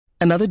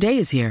Another day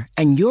is here,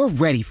 and you're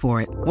ready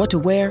for it. What to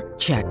wear?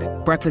 Check.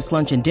 Breakfast,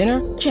 lunch, and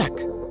dinner? Check.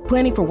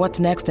 Planning for what's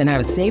next and how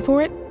to save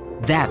for it?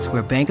 That's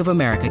where Bank of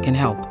America can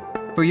help.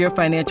 For your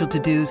financial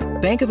to-dos,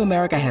 Bank of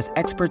America has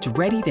experts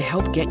ready to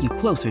help get you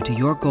closer to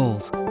your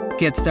goals.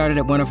 Get started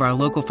at one of our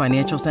local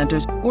financial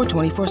centers or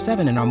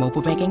 24/7 in our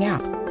mobile banking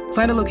app.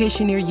 Find a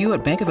location near you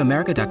at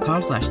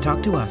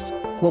bankofamerica.com/talktous.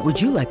 What would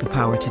you like the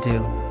power to do?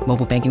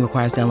 Mobile banking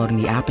requires downloading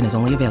the app and is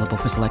only available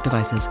for select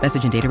devices.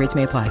 Message and data rates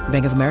may apply.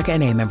 Bank of America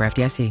N.A., member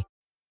FDIC.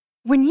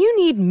 When you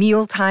need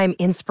mealtime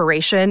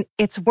inspiration,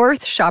 it's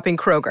worth shopping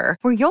Kroger,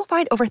 where you'll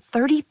find over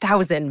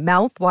 30,000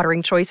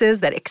 mouth-watering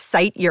choices that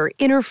excite your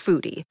inner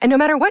foodie. And no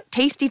matter what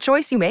tasty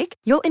choice you make,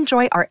 you'll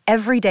enjoy our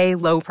everyday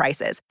low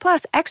prices,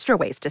 plus extra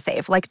ways to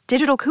save, like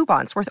digital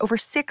coupons worth over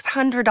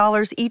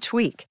 $600 each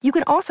week. You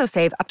can also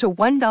save up to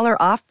 $1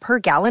 off per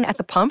gallon at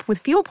the pump with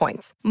fuel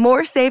points.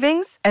 More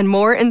savings and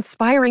more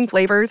inspiring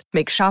flavors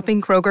make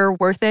shopping Kroger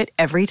worth it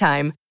every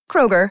time.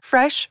 Kroger,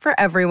 fresh for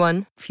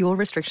everyone. Fuel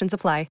restrictions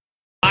apply.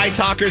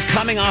 Talkers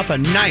coming off a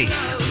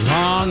nice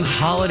long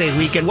holiday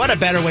weekend. What a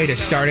better way to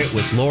start it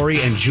with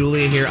Lori and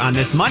Julia here on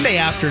this Monday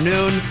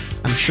afternoon.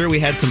 I'm sure we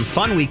had some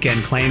fun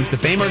weekend claims to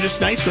fame, or just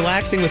nice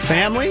relaxing with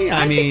family.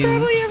 I mean, think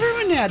probably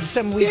everyone had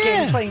some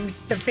weekend claims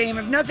to fame.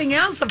 If nothing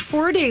else, a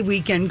 4-day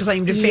weekend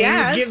claim to fame.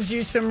 Yes. It gives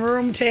you some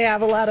room to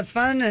have a lot of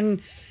fun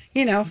and,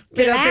 get out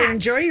there and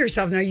enjoy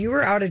yourself. Now, you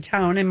were out of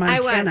town in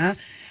Montana. I was.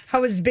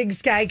 How was Big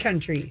Sky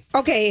Country?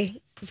 Okay.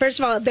 First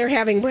of all, they're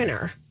having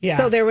winter. Yeah.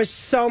 So there was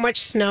so much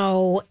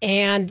snow.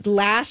 And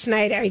last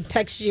night I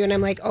texted you and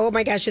I'm like, oh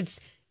my gosh, it's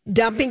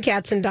dumping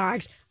cats and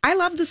dogs. I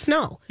love the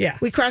snow. Yeah.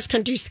 We cross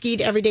country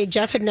skied every day.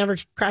 Jeff had never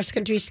cross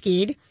country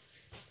skied.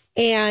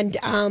 And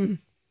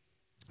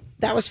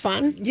that was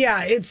fun.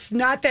 Yeah, it's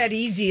not that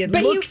easy. It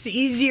looks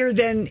easier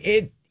than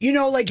it, when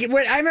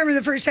I remember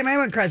the first time I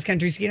went cross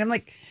country skiing, I'm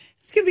like,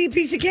 it's going to be a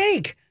piece of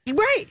cake.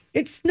 Right.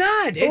 It's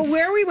not. Well,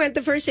 where we went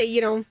the first day,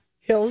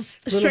 hills,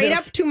 straight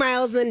up 2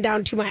 miles, then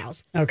down 2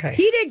 miles. Okay.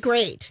 He did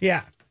great.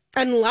 Yeah.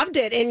 And loved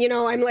it. And,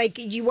 I'm like,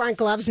 you want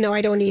gloves? No,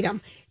 I don't need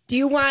them. Do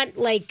you want,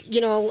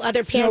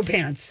 other pants? Snow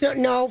pants.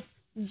 No.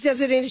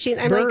 Does it interesting?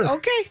 I'm like,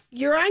 okay,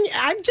 you're on.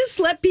 I'm just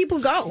let people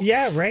go.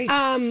 Yeah, right.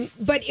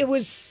 But it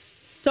was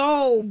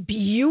so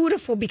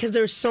beautiful because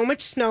there's so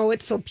much snow.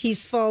 It's so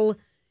peaceful.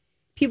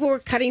 People were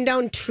cutting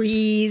down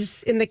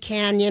trees in the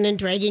canyon and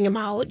dragging them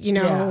out,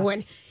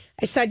 and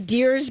I saw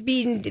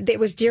it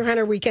was deer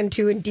hunter weekend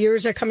too, and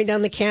deers are coming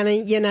down the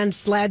canyon on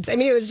sleds. I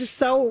mean, it was just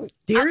so...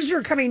 Deers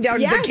were coming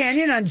down the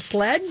canyon on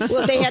sleds?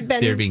 Well, they had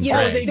been,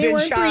 they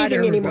weren't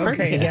breathing anymore.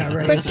 Okay, yeah,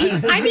 right.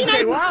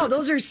 But wow,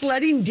 those are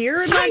sledding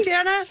deer in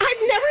Montana? I've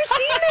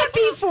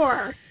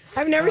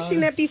never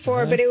seen that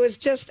before. But it was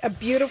just a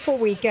beautiful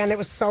weekend. It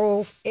was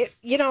so, it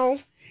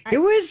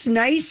was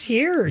nice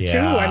here, too.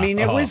 I mean,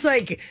 it was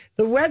like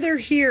the weather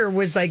here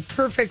was like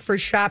perfect for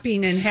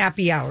shopping and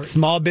happy hours.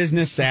 Small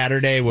Business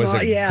Saturday was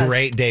a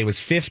great day. It was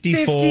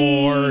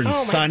 54 and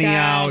sunny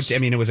out. I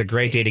mean, it was a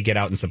great day to get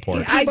out and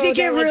support. I think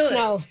it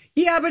really,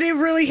 but it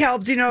really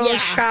helped,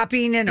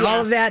 shopping and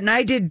all of that. And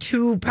I did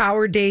 2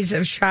 power days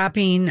of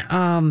shopping.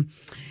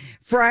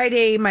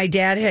 Friday, my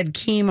dad had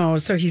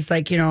chemo, so he's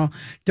like,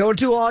 don't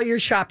do all your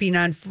shopping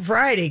on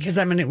Friday because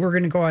we're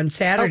going to go on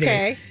Saturday.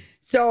 Okay.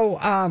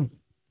 So,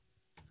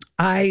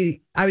 I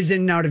was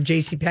in and out of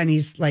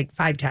JCPenney's like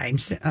 5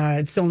 times.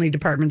 It's the only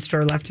department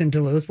store left in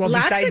Duluth. Well,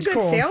 lots besides of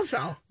good Kohl's. sales,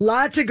 though.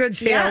 Lots of good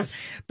sales.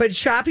 Yes. But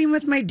shopping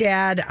with my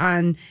dad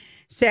on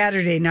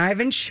Saturday. Now, I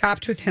haven't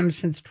shopped with him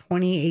since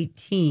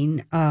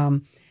 2018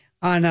 on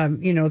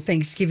a,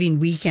 Thanksgiving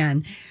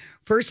weekend.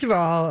 First of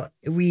all,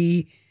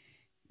 we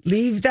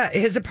leave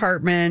his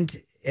apartment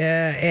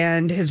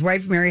and his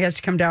wife, Mary, has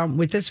to come down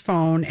with his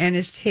phone and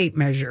his tape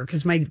measure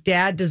because my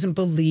dad doesn't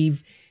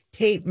believe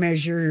tape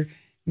measurements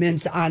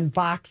on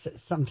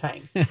boxes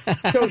sometimes.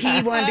 So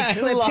he wanted to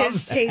clip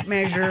his tape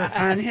measure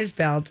on his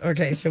belt.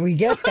 Okay, so we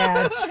get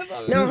that.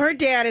 No, her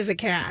dad is a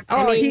cat.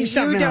 He's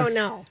you don't else.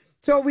 know.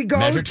 So we go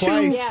Measure to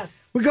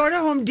twice. We go to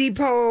Home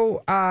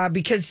Depot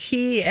because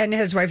he and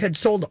his wife had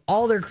sold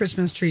all their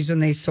Christmas trees when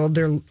they sold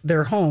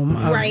their home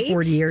of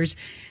 40 years.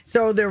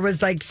 So there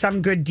was like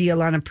some good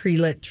deal on a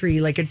pre-lit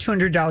tree, like a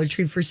 $200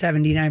 tree for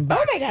 $79.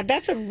 Oh my God,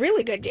 that's a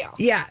really good deal.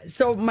 Yeah.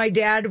 So my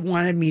dad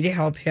wanted me to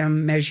help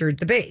him measure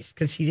the base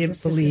because he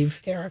didn't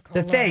believe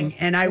the thing.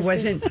 And I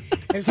wasn't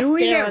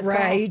doing it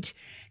right.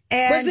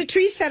 And was the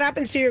tree set up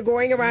and so you're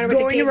going around with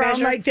the tape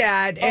measure? Like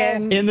that.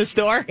 And in the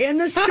store? In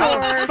the store.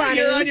 Funny.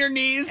 You're on your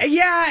knees.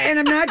 Yeah, and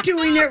I'm not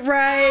doing it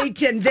right.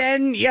 And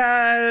then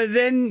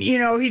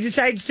he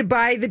decides to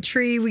buy the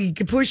tree. We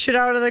could push it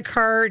out of the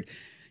cart,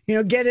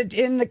 get it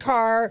in the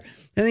car.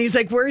 And he's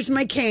like, where's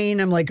my cane?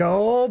 I'm like,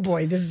 oh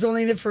boy, this is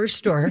only the first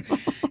store.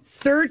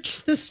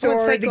 Search the store.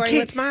 It's like going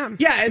with Mom.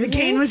 Yeah, the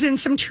cane was in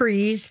some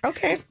trees.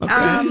 Okay.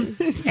 And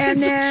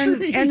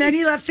then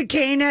he left the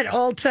cane at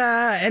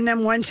Ulta and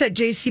then once at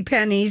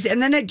JCPenney's.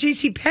 And then at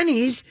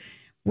JCPenney's,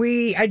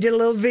 I did a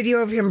little video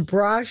of him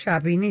bra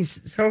shopping.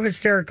 He's so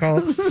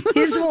hysterical.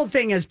 His whole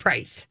thing is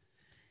price.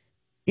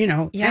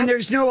 And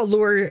there's no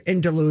Allure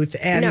in Duluth.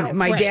 And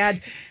my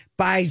dad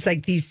buys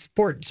like these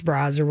sports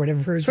bras or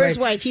whatever for his For his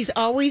wife, he's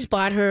always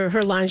bought her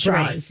lingerie.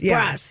 Bras, yeah.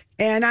 Bras.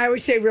 And I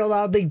would say real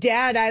loudly,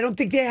 Dad, I don't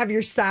think they have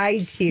your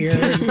size here,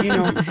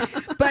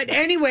 But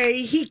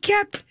anyway, he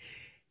kept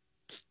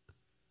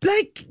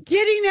like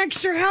getting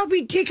extra help.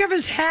 He'd take off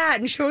his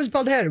hat and show his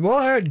bald head. Well,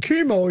 I had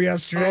chemo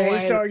yesterday,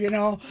 so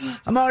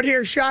I'm out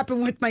here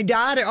shopping with my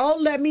daughter. Oh,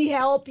 let me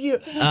help you.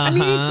 I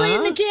mean, he's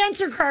playing the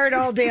cancer card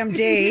all damn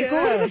day.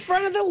 Go to the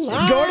front of the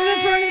line. Go to the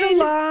front of the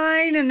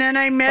line. And then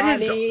I met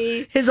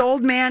his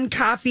old man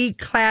coffee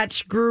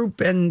clatch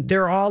group, and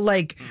they're all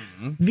like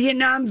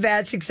Vietnam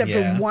vets, except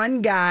for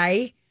one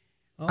guy,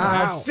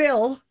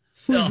 Phil,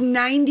 who's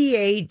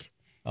 98.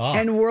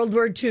 And World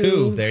War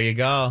II. There you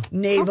go.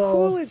 Naval. How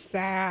cool is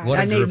that? What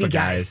a group Navy of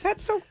guys.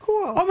 That's so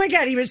cool. Oh my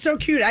God, he was so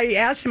cute. I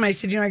asked him, I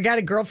said, I got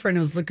a girlfriend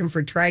who's looking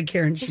for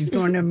TRICARE and she's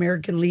going to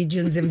American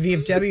Legions and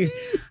VFWs.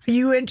 Are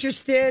you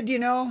interested,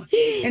 in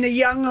a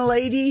young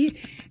lady?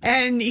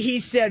 And he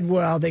said,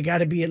 well, they got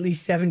to be at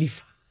least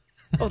 75.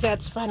 Oh,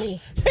 that's funny.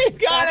 They've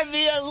got to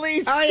be at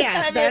least. Oh,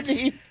 yeah.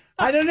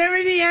 I don't have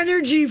any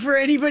energy for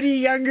anybody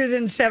younger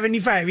than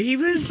 75. He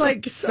was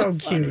like so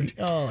cute.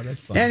 Oh,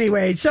 that's funny.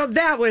 Anyway, so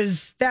that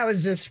was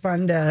just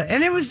fun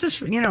and it was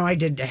just, I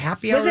did the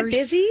happy hours. Was it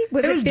busy?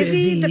 Was it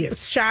busy? The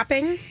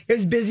shopping? It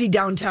was busy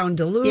downtown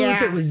Duluth.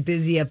 Yeah. It was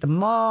busy at the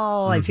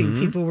mall. I think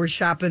people were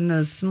shopping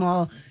the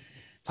small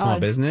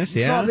business.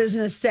 Small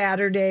business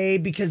Saturday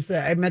because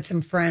I met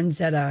some friends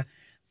at a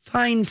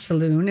fine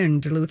saloon in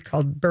Duluth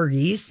called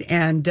Bergie's,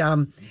 and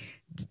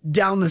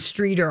down the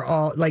street are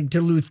all like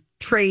Duluth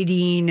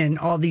Trading and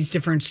all these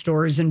different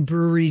stores and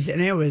breweries,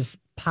 and it was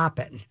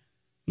popping,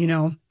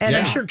 And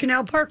I'm sure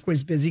Canal Park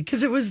was busy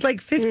because it was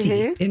like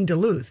 50 in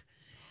Duluth.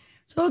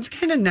 So it's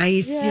kind of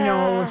nice,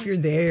 if you're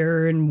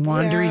there and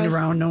wandering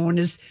around, no one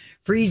is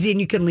freezing.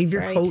 You can leave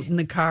your coat in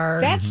the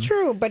car. That's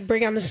true, but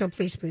bring on the snow,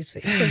 please, please,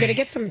 please. We're going to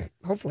get some,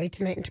 hopefully,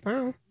 tonight and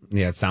tomorrow.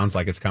 Yeah, it sounds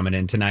like it's coming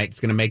in tonight. It's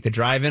going to make the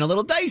drive-in a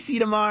little dicey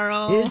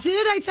tomorrow. Is it?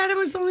 I thought it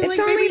was only It's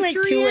like only maybe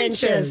like 2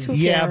 inches. Who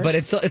Yeah,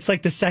 cares? but it's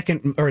like the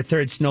second or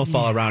third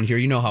snowfall around here.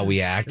 You know how we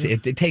act.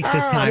 It takes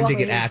us time to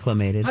get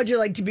acclimated. How'd you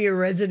like to be a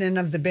resident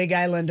of the Big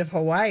Island of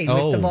Hawaii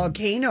with the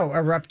volcano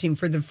erupting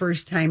for the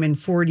first time in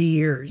 40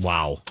 years?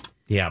 Wow.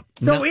 Yeah.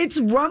 So it's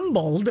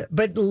rumbled,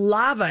 but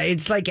lava,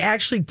 it's like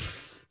actually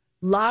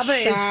lava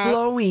is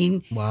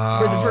flowing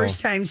for the first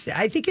time.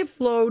 I think it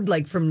flowed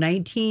like from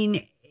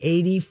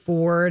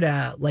 1984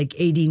 to like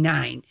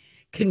 89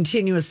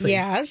 continuously.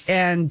 Yes.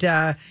 And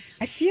I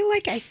feel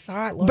like I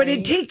saw it, Lori. but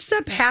it takes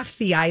up half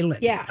the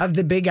island of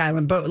the Big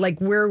Island. But like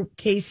where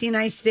Casey and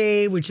I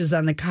stay, which is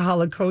on the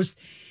Kahala coast,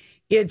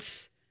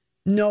 it's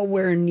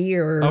nowhere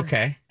near.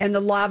 Okay. And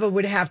the lava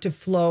would have to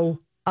flow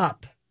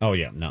up. Oh,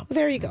 yeah, no. Well,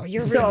 there you go.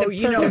 You're So,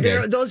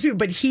 the those people,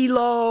 but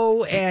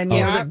Hilo and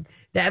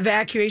the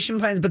evacuation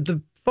plans, but the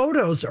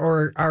photos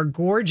are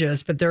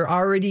gorgeous, but they're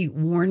already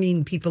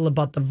warning people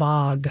about the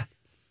VOG.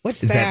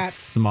 What's Is that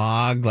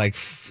smog, like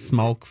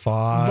smoke,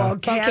 fog?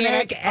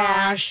 Volcanic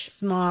ash,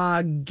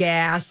 smog,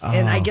 gas,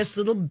 and I guess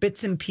little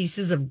bits and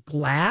pieces of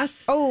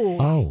glass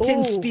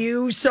can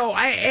spew. So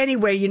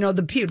anyway,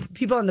 the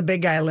people on the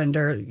Big Island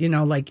are,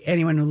 like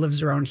anyone who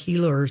lives around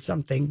Hilo or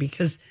something,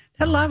 because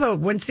that lava,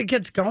 once it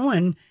gets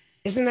going.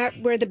 Isn't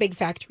that where the big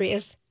factory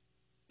is?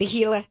 The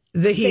Hilo.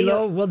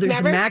 Well, there's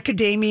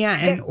macadamia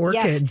and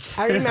orchids. Yes,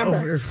 I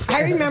remember.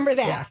 I remember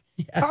that.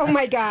 Yeah. Oh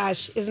my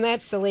gosh, isn't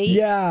that silly?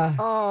 Yeah.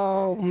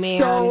 Oh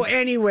man. So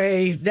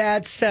anyway,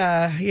 that's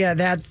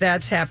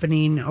that's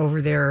happening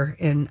over there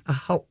in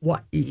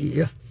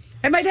Hawaii.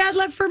 And my dad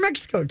left for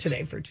Mexico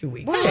today for 2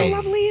 weeks. Wow, how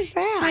lovely is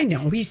that? I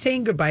know. He's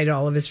saying goodbye to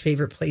all of his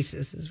favorite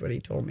places, is what he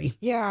told me.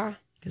 Yeah.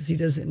 Because he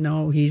doesn't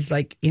know. He's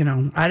like,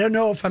 I don't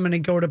know if I'm going to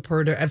go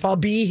to if I'll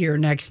be here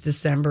next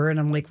December. And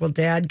I'm like, well,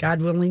 Dad,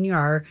 God willing you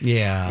are.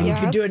 Yeah. And you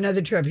could do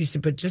another trip. He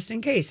said, but just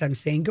in case, I'm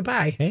saying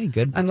goodbye. Hey,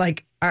 good. I'm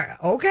like,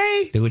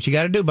 okay. Do what you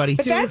got to do, buddy.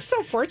 But that's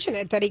so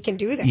fortunate that he can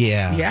do that.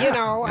 Yeah.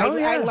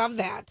 I love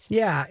that.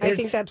 Yeah. I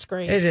think that's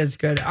great. It is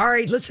good. All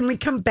right, listen, we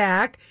come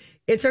back.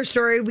 It's our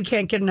story we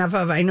can't get enough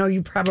of. I know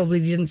you probably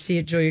didn't see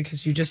it, Julia,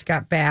 because you just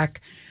got back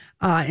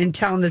in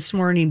town this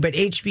morning. But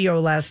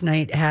HBO last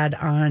night had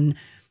on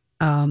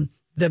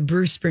the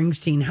Bruce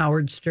Springsteen,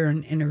 Howard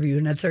Stern interview.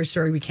 And that's our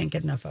story we can't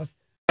get enough of.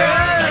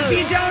 If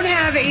you don't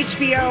have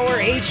HBO or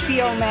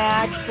HBO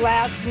Max,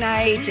 last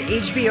night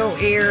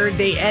HBO aired,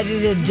 they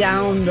edited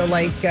down the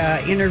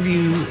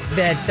interview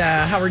that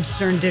Howard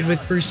Stern did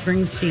with Bruce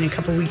Springsteen a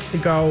couple weeks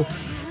ago,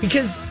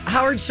 because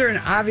Howard Stern,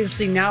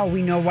 obviously now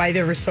we know why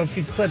there were so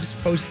few clips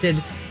posted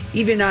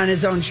even on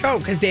his own show,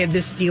 because they had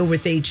this deal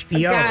with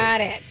HBO.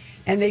 Got it.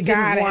 And they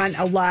didn't want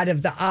a lot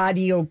of the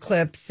audio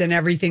clips and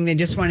everything. They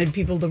just wanted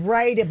people to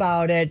write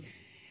about it.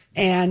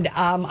 And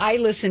I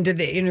listened to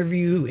the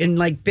interview in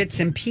bits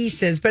and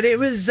pieces, but it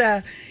was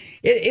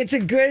it's a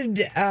good.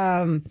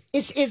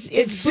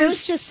 Is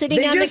Bruce just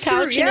sitting on the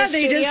couch in the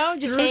studio,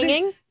 just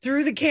hanging?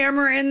 Threw the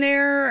camera in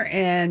there,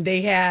 and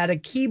they had a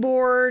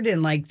keyboard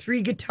and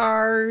 3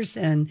 guitars,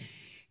 and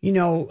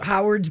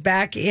Howard's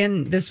back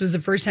in. This was the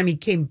first time he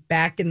came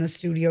back in the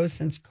studio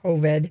since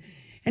COVID.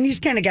 and he's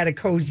kind of got a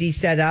cozy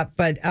setup.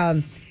 But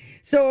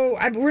so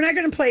we're not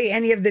going to play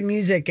any of the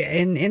music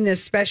in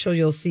this special.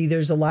 You'll see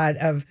there's a lot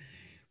of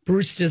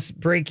Bruce just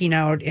breaking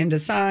out into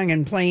song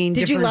and playing.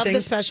 Did you love things.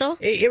 the special?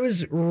 It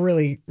was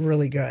really,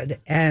 really good.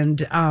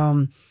 And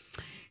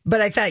but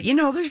I thought,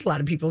 there's a lot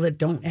of people that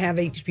don't have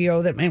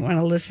HBO that might want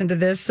to listen to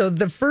this. So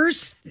the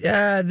first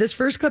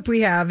clip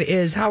we have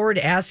is Howard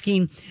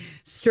asking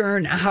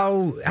Stern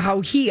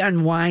how he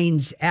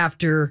unwinds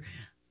after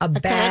a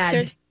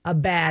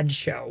bad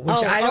show,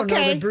 which I don't know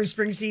that Bruce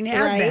Springsteen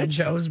has bad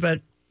shows,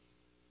 but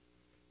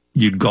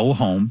you'd go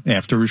home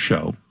after a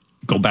show,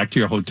 go back to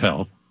your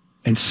hotel,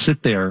 and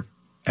sit there.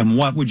 And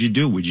what would you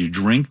do? Would you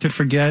drink to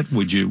forget?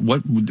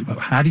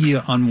 How do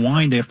you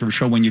unwind after a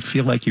show when you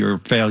feel like you're a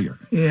failure?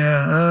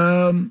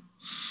 Yeah.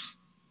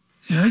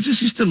 I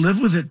just used to live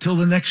with it till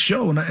the next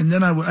show. And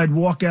then I'd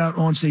walk out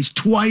on stage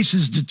twice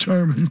as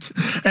determined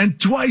and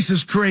twice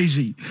as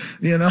crazy,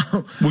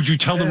 Would you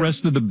tell the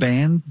rest of the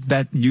band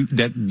that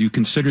you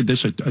considered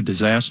this a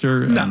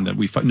disaster? No. And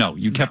that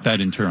you kept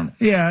that internal.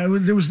 Yeah.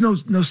 There was no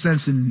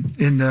sense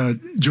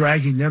in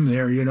dragging them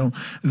there.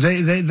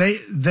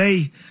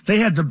 They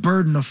had the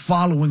burden of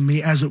following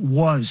me as it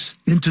was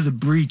into the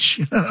breach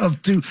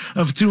of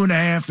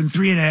 2.5 and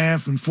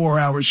 3.5 and 4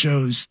 hour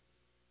shows.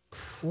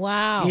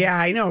 Wow. Yeah,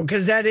 I know,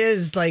 because that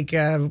is like,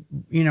 kind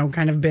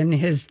of been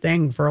his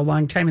thing for a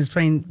long time, is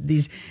playing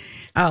these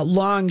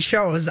long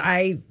shows.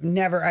 I've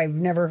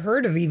never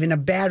heard of even a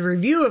bad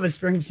review of a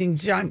Springsteen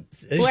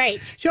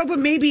show, but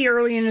maybe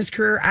early in his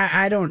career,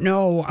 I don't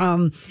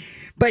know.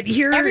 But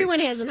here, everyone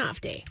has an off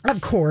day,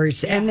 of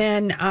course. Yeah. And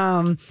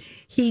then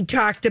he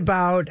talked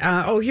about,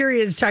 here he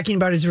is talking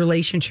about his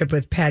relationship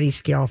with Patti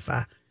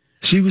Scialfa.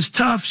 She was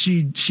tough.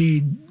 She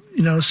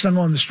sung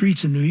on the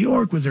streets in New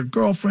York with her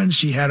girlfriends.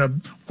 She had a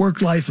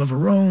work life of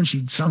her own.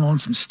 She'd sung on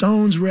some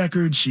Stones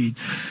records. She'd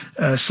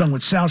sung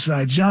with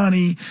Southside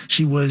Johnny.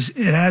 She was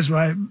in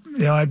Asbury.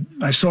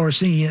 I saw her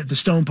singing at the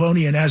Stone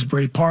Pony in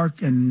Asbury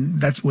Park, and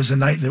that was the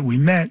night that we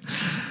met.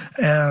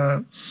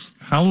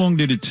 How long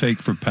did it take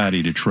for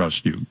Patti to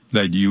trust you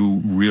that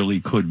you really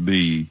could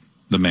be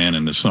the man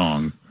in the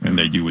song and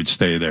that you would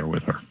stay there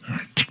with her?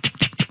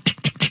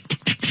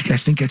 I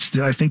think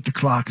the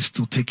clock is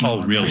still ticking.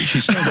 Oh, really? She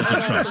still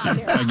doesn't trust you.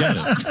 I get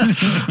it.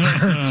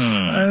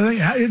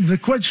 I think the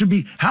question should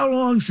be, how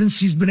long since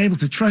she's been able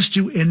to trust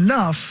you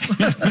enough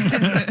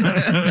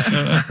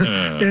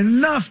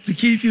to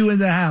keep you in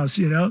the house,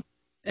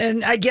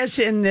 And I guess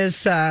in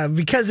this,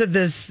 because of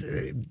this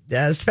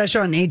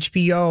special on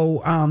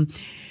HBO,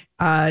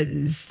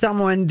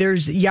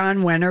 there's Jan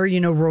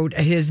Wenner, wrote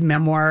his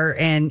memoir,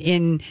 and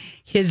in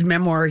his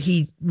memoir,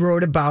 he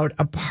wrote about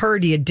a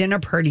dinner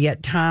party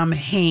at Tom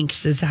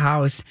Hanks's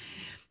house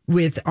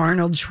with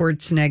Arnold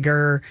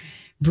Schwarzenegger,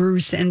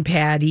 Bruce and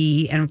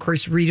Patti, and of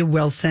course, Rita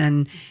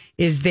Wilson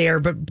is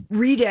there. But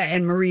Rita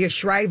and Maria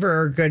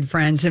Shriver are good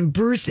friends, and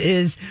Bruce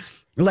is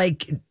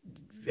like,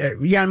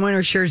 Jan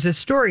Wenner shares a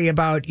story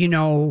about,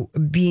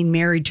 being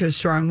married to a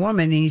strong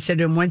woman. And he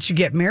said, and once you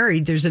get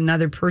married, there's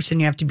another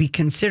person you have to be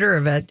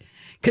considerate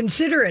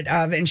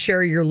of and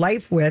share your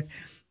life with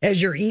as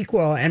your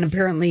equal. And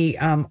apparently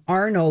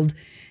Arnold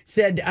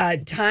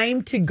said,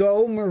 time to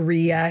go,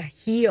 Maria,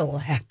 he'll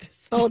have to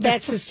stay. Oh,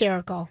 that's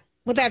hysterical.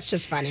 Well, that's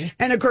just funny.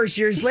 And of course,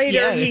 years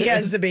later, he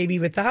has the baby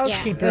with the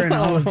housekeeper and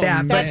all of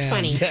that. That's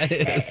funny.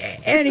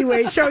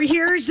 Anyway, so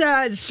here's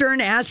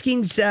Stern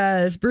asking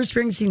Bruce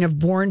Springsteen if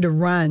Born to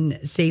Run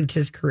saved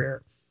his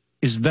career.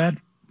 Is that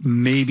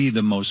maybe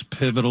the most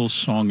pivotal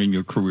song in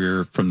your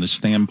career from the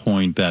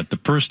standpoint that the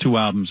first two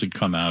albums had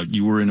come out,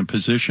 you were in a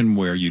position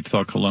where you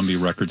thought Columbia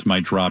Records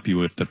might drop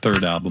you if the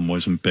third album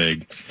wasn't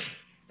big.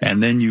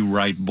 And then you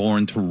write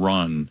Born to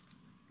Run,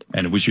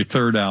 and it was your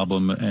third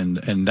album,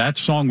 and that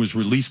song was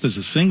released as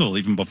a single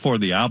even before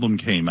the album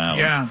came out.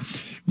 Yeah.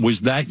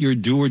 Was that your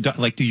do or die?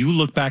 Like, do you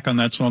look back on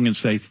that song and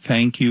say,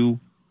 thank you,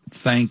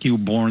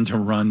 Born to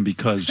Run,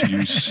 because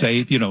you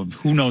saved,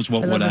 who knows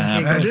what would have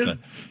happened? I do.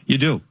 You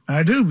do?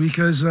 I do,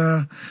 because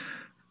that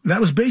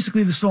was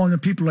basically the song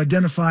that people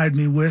identified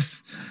me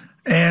with,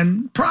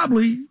 and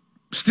probably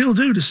still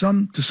do to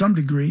some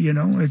degree.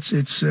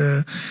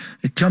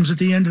 It comes at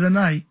the end of the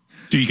night.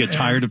 Do you get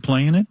tired of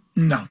playing it?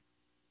 No.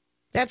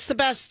 That's the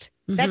best.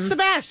 Mm-hmm. That's the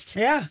best.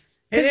 Yeah.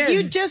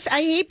 Because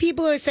I hate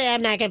people who say,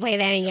 I'm not going to play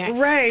that anymore.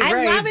 Right,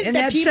 I love it. And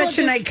that that's people such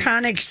an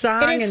iconic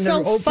song, and it's the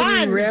opening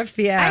fun. riff.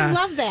 Yeah. I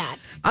love that.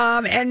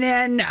 And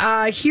then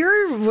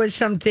here was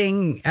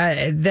something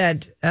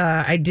that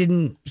I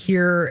didn't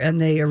hear in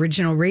the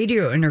original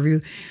radio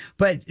interview,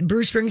 but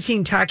Bruce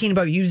Springsteen talking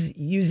about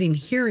using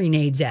hearing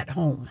aids at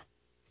home.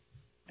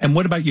 And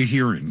what about your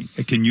hearing?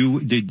 Can you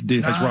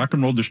has rock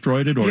and roll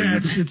destroyed it? Or yeah,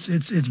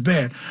 it's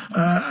bad.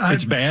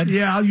 It's bad?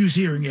 Yeah, I'll use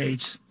hearing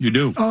aids. You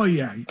do? Oh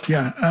yeah.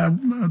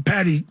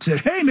 Patti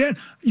said, "Hey man,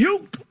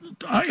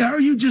 are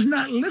you just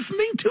not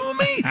listening to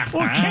me,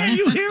 or can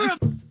you hear a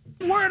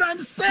word I'm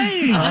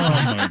saying?"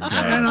 Oh my God!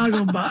 And I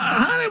go,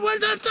 "Honey, what's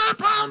the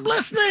problem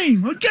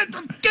listening?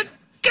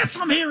 Get get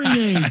some hearing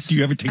aids. Do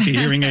you ever take the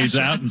hearing aids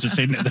out and just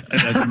say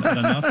that's not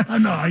enough?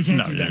 No, I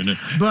can't do that.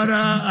 But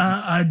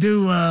I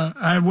do.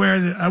 I wear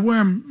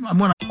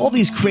them. All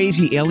these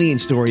crazy alien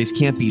stories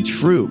can't be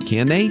true,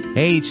 can they?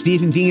 Hey, it's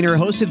Stephen Diener,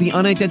 host of the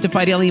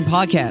Unidentified Alien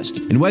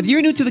Podcast. And whether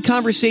you're new to the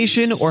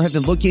conversation or have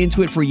been looking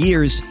into it for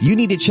years, you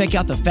need to check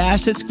out the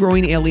fastest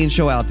growing alien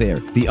show out there,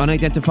 the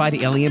Unidentified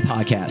Alien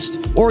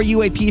Podcast, or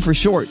UAP for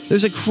short.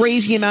 There's a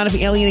crazy amount of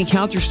alien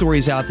encounter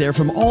stories out there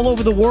from all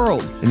over the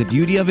world. And the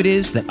beauty of it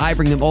is that I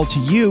bring them all to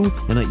you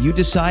and let you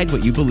decide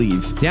what you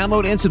believe.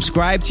 Download and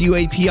subscribe to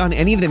UAP on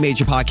any of the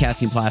major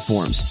podcasting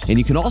platforms. And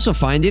you can also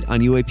find it on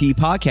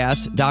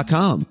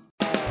UAPpodcast.com.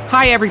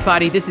 Hi,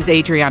 everybody. This is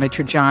Adriana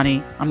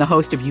Trajani. I'm the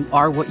host of You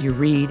Are What You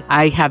Read.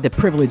 I have the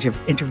privilege of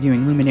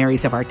interviewing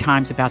luminaries of our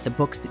times about the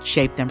books that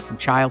shaped them from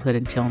childhood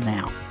until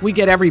now. We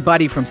get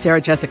everybody from Sarah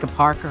Jessica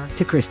Parker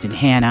to Kristen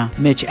Hanna,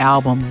 Mitch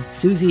Albom,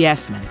 Susie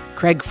Essman,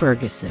 Craig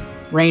Ferguson,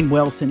 Rainn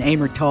Wilson,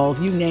 Amor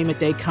Tolls, you name it,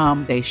 they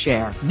come, they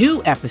share.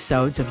 New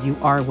episodes of You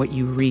Are What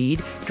You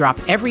Read drop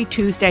every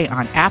Tuesday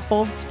on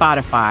Apple,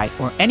 Spotify,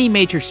 or any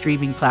major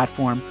streaming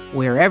platform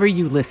wherever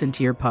you listen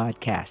to your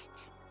podcasts.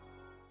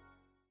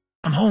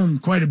 I'm home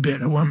quite a bit,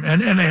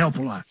 and they help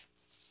a lot.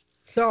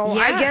 So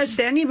I guess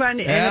anyone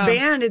in a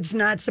band, it's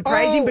not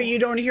surprising, but you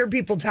don't hear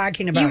people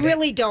talking about it. You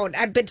really don't.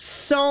 I bet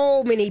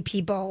so many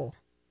people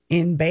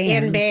in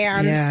bands.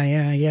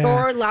 Yeah.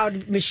 Or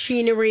Loud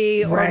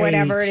Machinery or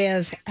whatever it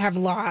is have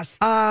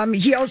lost.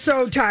 He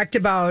also talked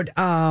about,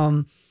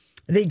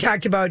 they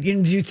talked about, do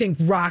you think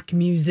rock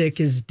music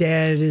is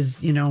dead,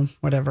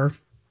 whatever.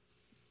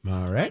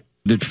 All right.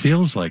 It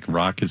feels like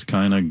rock is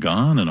kind of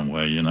gone in a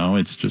way,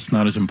 It's just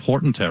not as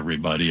important to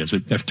everybody as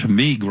to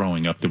me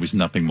growing up. There was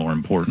nothing more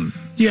important.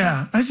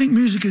 Yeah, I think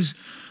music has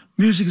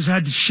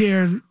had to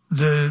share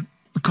the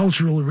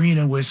cultural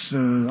arena with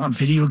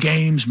video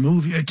games,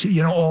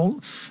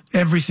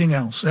 everything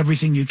else,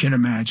 everything you can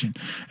imagine,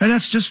 and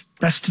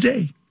that's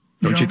today.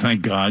 Don't you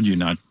thank God you're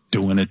not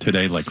doing it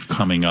today, like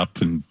coming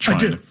up and trying? I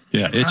do.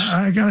 Yeah,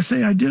 I gotta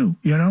say I do.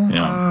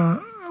 Yeah.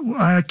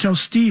 I tell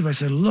Steve, I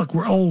said, look,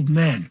 we're old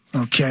men,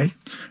 okay?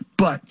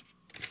 But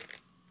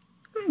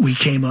we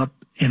came up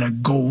in a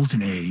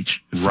golden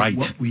age for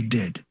what we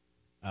did.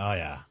 Oh,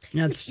 yeah.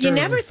 That's true. You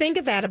never think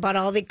of that about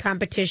all the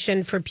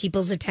competition for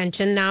people's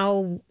attention.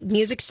 Now,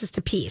 music's just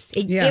a piece.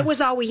 It was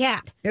all we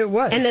had. It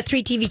was. And the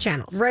 3 TV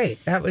channels. Right.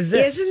 That was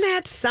it. Isn't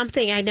that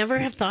something? I never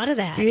have thought of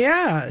that.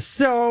 Yeah.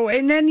 So,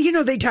 and then,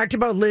 they talked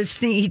about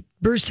listening.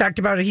 Bruce talked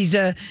about it. He's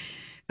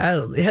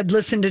had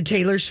listened to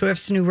Taylor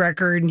Swift's new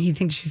record, and he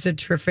thinks she's a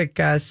terrific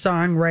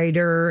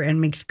songwriter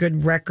and makes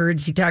good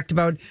records. He talked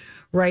about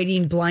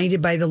writing Blinded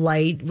by the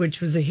Light,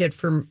 which was a hit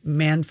for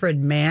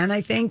Manfred Mann,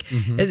 I think.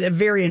 A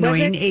very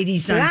annoying 80s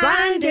song.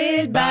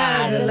 Blinded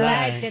by the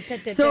light.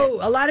 So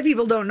a lot of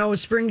people don't know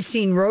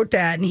Springsteen wrote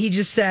that, and he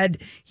just said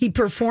he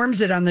performs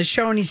it on the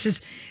show, and he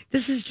says,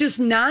 this is just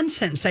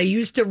nonsense. I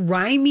used a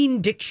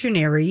rhyming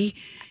dictionary,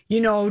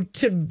 to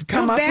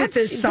come up with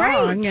this song.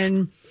 Right.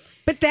 And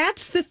but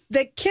that's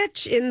the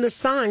catch in the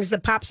songs, the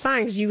pop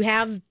songs. You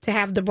have to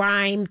have the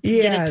rhyme to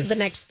get it to the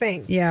next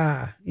thing.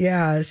 Yeah.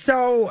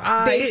 So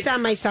based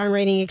on my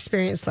songwriting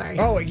experience, Larry.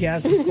 Oh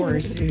yes, of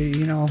course.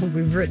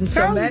 We've written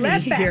so many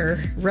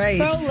here, right?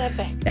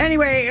 Prolific.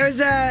 Anyway,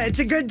 it's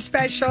a good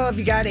special. If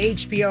you got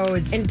HBO,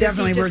 it's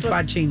definitely worth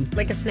watching.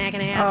 Like a snack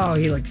and a half. Oh,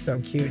 he looks so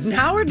cute, and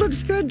Howard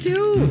looks good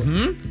too.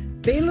 Mm-hmm.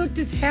 They looked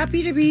as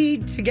happy to be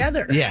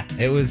together. Yeah,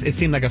 it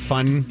seemed like a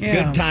fun,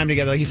 good time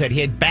together. Like you said, he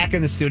had back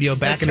in the studio,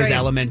 back in his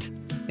element,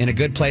 in a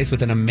good place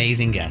with an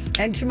amazing guest.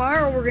 And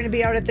tomorrow we're going to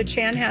be out at the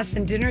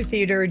Chanhassen Dinner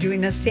Theater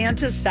doing a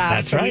Santa stop.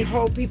 That's right. We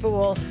hope people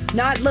will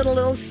not let a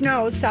little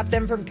snow stop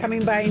them from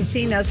coming by and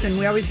seeing us. And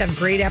we always have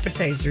great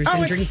appetizers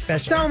and drink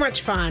specials. So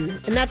much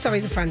fun. And that's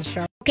always a fun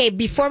show. Okay,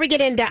 before we get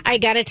into, I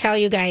got to tell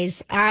you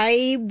guys,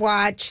 I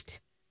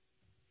watched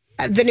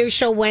the new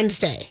show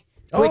Wednesday.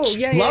 Which is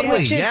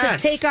the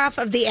takeoff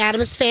of the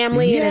Addams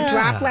Family, and it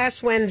dropped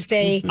last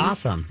Wednesday.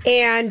 Awesome.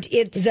 And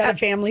is that a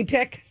family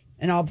pick?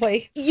 And I'll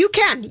play. You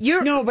can.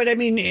 No, but I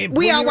mean,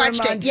 we all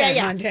watched it.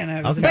 Yeah.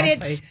 Montana.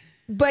 Okay.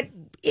 But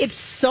it's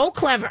so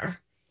clever.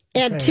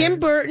 And Tim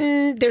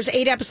Burton, there's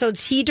 8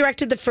 episodes. He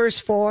directed the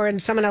first 4,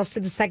 and someone else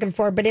did the second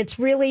 4. But it's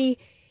really.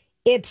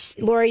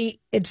 Lori,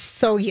 it's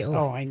so you.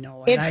 Oh, I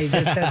know.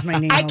 That's my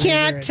name. I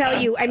can't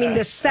tell you. I mean,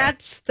 the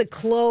sets, the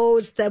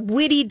clothes, the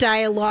witty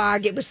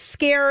dialogue. It was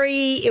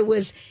scary. It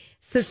was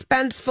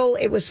suspenseful.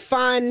 It was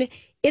fun.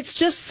 It's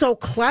just so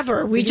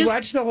clever. Did you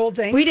watch the whole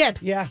thing? We did.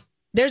 Yeah.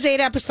 There's 8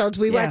 episodes.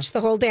 We watched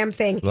the whole damn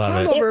thing.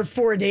 Love it. Over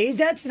 4 days.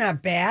 That's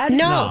not bad.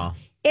 No.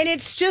 And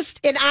it's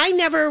just, and I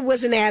never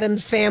was an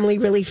Addams Family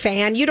really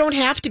fan. You don't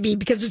have to be,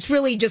 because it's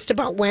really just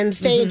about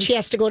Wednesday, and she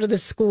has to go to the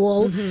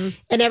school,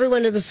 and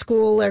everyone at the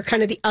school are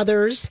kind of the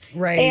others.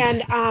 Right.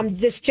 And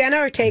this Jenna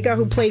Ortega,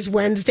 who plays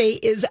Wednesday,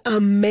 is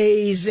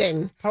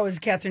amazing. How is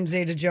Catherine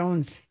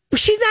Zeta-Jones?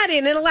 She's not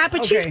in it a lot,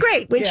 but she's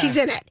great when she's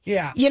in it.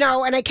 Yeah.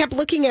 And I kept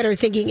looking at her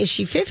thinking, is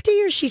she 50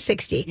 or is she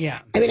 60? Yeah.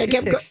 I mean, I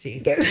kept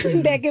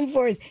 60. Back and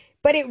forth.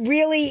 But it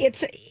really,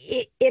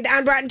 it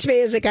on Rotten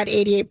Tomatoes, it got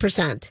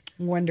 88%.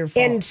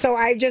 Wonderful. And so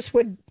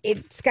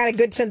it's got a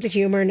good sense of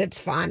humor and it's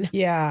fun.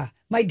 Yeah.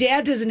 My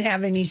dad doesn't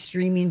have any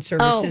streaming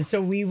services,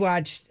 so we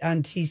watched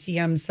on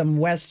TCM some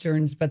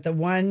Westerns, but the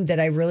one that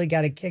I really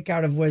got a kick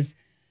out of was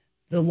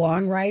The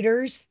Long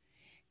Riders.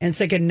 And it's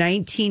like a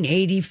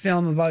 1980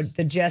 film about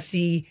the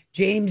Jesse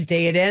James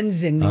Day. It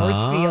ends in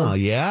Northfield. Oh,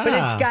 yeah. But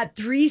it's got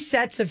 3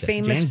 sets of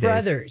famous James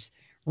brothers.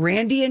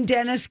 Randy and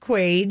Dennis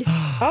Quaid,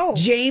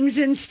 James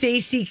and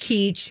Stacy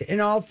Keach,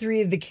 and all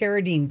 3 of the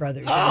Carradine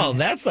brothers. Oh,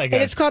 that's like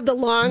And it's called The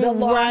Long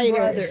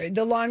Riders.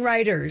 The Long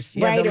Riders.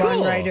 Yeah, Riders. the Long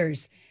Cool.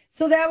 Riders.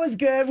 So that was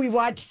good. We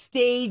watched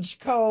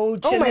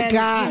Stagecoach. Oh, and my then,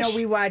 gosh.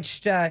 we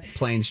watched...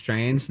 Planes,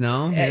 Trains,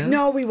 no? Yeah.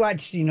 No, we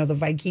watched, the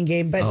Viking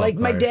game. But like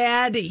my course.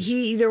 dad,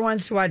 he either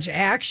wants to watch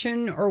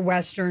action or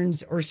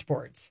Westerns or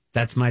sports.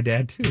 That's my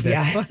dad, too.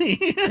 That's funny.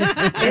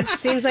 It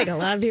seems like a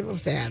lot of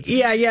people's dads.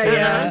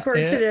 Yeah. Of course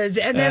it is.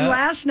 And then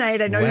last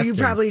night, I know Westerns.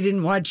 you probably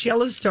didn't watch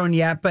Yellowstone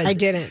yet, but I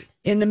didn't.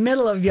 in the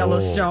middle of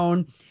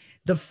Yellowstone,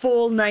 the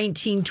full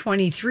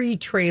 1923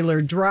 trailer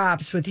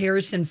drops with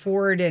Harrison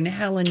Ford and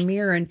Helen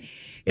Mirren.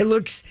 It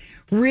looks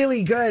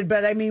really good.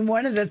 But I mean,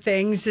 one of the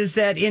things is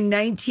that in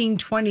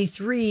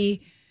 1923,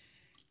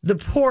 the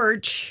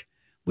porch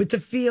with the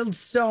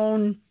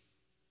fieldstone,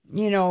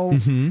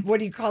 what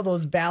do you call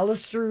those,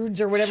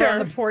 balustrades or whatever on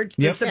the porch,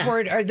 the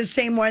support are the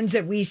same ones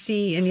that we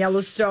see in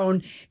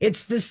Yellowstone.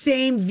 It's the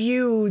same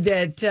view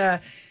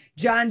that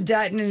John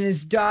Dutton and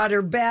his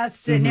daughter Beth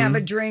sit and have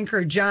a drink,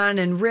 or John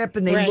and Rip,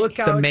 and they look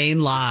out. The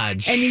main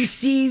lodge. And you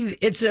see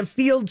it's a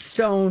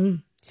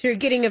fieldstone. So you're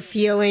getting a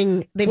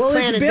feeling they've Well, it's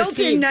planted built the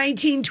seeds. in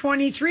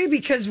 1923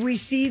 because we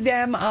see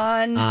them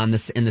in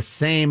the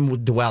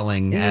same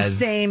dwelling the as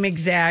same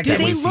exact. Do that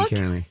they we see look?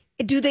 currently.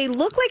 Do they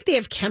look like they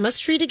have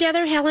chemistry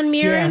together, Helen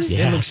Mirren? Yes,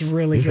 it looks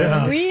really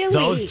good. Really?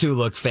 Those two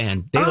look They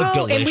look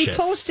delicious. And we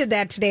posted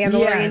that today on the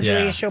Lori and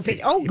Julia show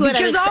page. Oh, good.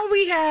 Because all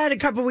we had a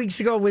couple weeks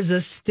ago was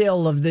a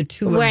still of the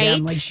two of them.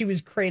 Right. Like she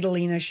was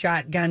cradling a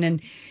shotgun.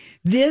 And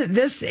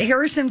this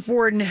Harrison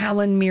Ford and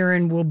Helen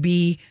Mirren will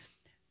be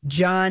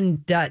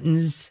John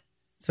Dutton's,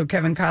 so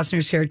Kevin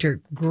Costner's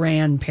character,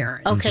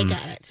 grandparents. Okay,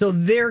 got it. So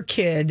their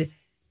kid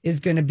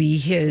is going to be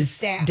his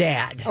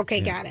dad.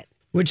 Okay, got it.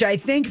 Which I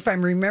think, if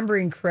I'm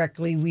remembering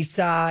correctly, we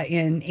saw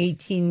in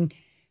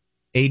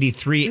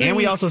 83, and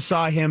we also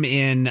saw him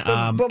in.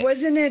 but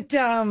wasn't it?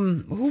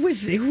 Who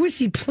was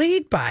he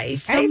played by?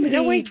 I have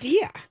no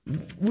idea.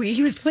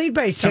 He was played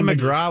by Tim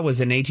somebody. McGraw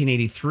was in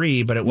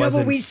 1883, but it No,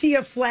 wasn't. but we see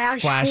a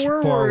flash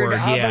forward of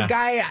a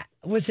guy.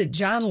 Was it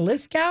John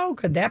Lithgow?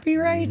 Could that be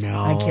right?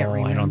 No, I can't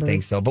remember. I don't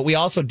think so. But we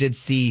also did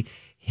see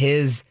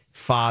his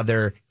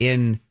father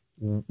in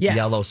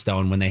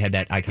Yellowstone when they had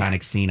that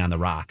iconic scene on the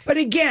rock. But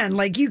again,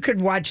 like you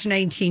could watch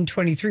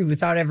 1923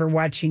 without ever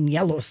watching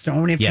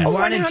Yellowstone if you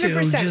wanted to.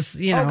 100%. Just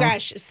Oh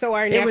gosh! So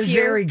our nephew, it was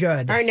very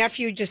good. Our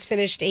nephew just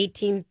finished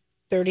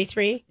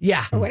 1833.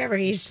 Yeah, or whatever.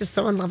 He's just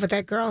so in love with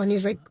that girl, and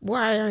he's like,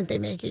 "Why aren't they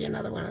making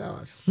another one of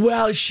those?"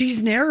 Well,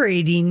 she's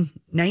narrating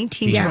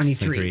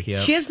 1923.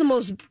 Yes. She has the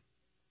most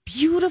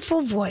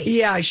beautiful voice.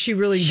 Yeah, she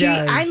really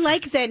does. I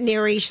like that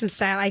narration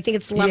style. I think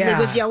it's lovely. Yeah.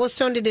 Was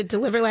Yellowstone, did it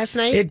deliver last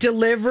night? It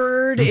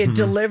delivered. It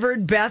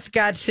delivered. Beth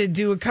got to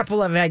do a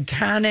couple of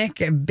iconic,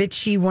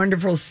 bitchy,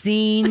 wonderful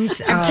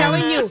scenes. I'm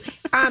telling you,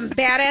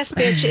 Badass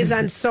Bitch is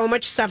on so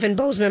much stuff in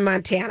Bozeman,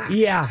 Montana.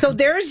 Yeah. So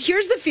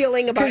here's the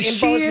feeling about in 'Cause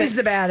she Bozeman. is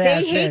the badass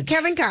They hate bitch.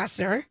 Kevin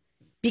Costner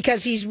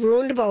because he's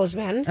ruined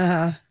Bozeman.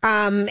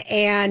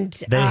 And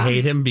They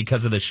hate him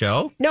because of the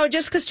show? no,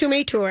 just because too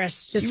many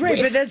tourists. Just Right, but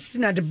it's- that's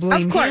not to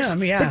blame of course.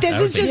 him. Yeah. But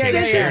this is just think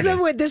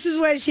this is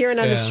what I was hearing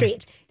on the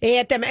streets. They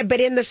hate them,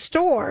 but in the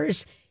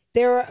stores.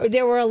 There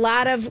were a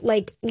lot of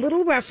like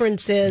little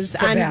references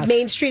on Beth.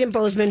 Main Street in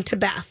Bozeman to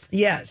Beth.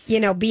 Yes. You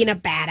know, being a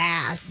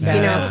badass.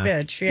 Badass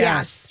bitch. Yeah.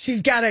 Yes.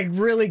 She's got a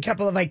really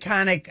couple of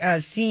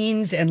iconic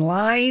scenes and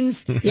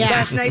lines. Yeah.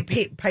 Last night,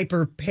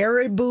 Piper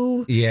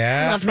Paraboo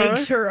Yeah. Love her.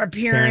 makes her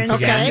appearance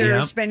Appearance again, after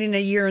yep. spending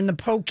a year in the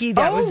Pokey.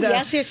 That Oh, was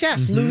a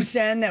yes. loose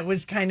end that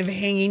was kind of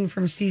hanging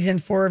from season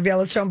 4 of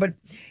Yellowstone. But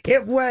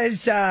it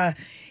was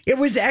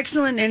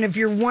excellent. And if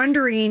you're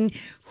wondering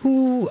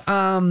who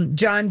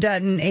John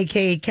Dutton,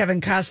 a.k.a.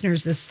 Kevin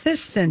Costner's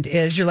assistant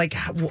is, you're like,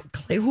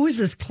 who is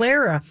this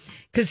Clara?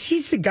 Because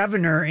he's the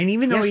governor, and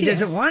even though Yes, he he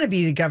doesn't is. want to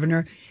be the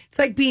governor, it's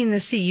like being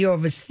the CEO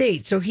of a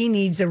state. So he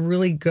needs a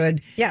really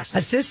good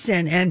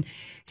assistant. And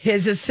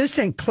his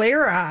assistant,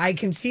 Clara, I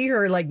can see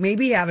her like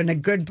maybe having a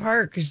good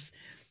part because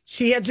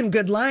she had some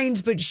good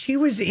lines, but she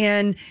was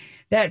in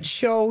that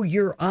show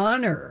Your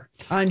Honor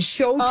on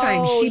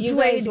Showtime. Oh, she you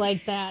played guys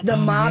like that. the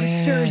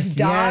mobster's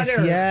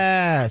daughter.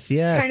 Yes.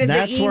 Kind of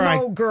That's the where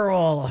emo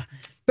girl.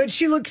 But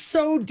she looks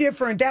so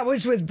different. That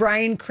was with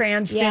Bryan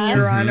Cranston, Yes.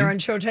 Your Honor, on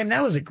Showtime.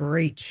 That was a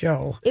great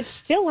show. It's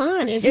still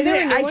on, isn't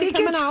there? I think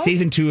it's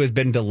Season 2 has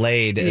been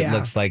delayed, it Yeah.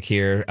 looks like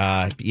here.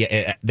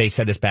 They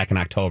said this back in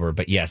October,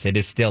 but yes, it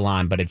is still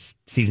on, but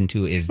season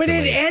 2 is But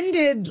delayed. it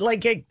ended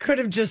like it could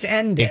have just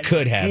ended. It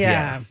could have,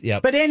 yes.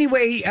 Yep. But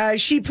anyway,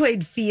 she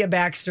played Fia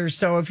Baxter.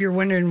 So if you're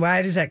wondering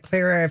why does that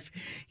Clara, if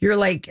you're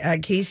like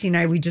Casey and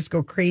I, we just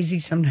go crazy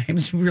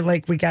sometimes. We're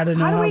like, we got to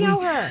know. How do we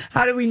know her?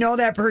 How do we know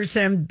that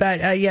person?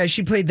 But yeah,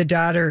 she played the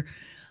daughter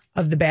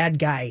of the bad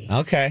guy.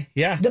 Okay,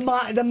 yeah. The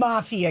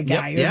mafia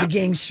guy Yep, or yep. the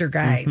gangster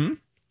guy. Mhm.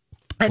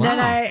 And Wow.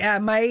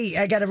 then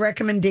I got a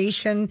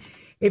recommendation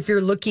if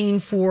you're looking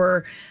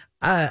for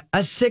a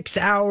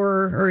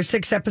 6-hour or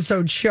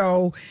 6-episode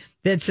show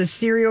that's a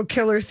serial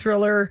killer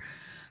thriller,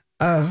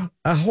 a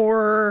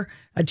horror,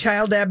 a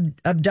child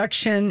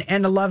abduction,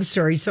 and a love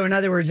story. So in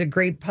other words, a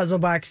great puzzle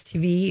box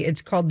TV.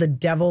 It's called The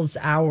Devil's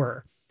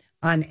Hour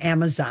on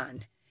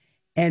Amazon.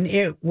 And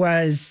it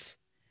was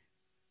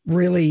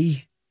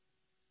really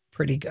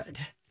pretty good.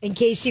 And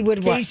Casey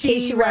would watch.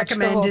 Casey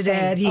recommended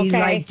it. He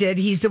liked it.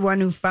 He's the one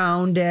who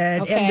found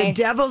it. Okay. And the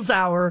Devil's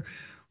Hour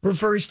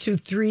refers to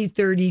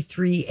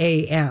 3:33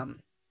 a.m.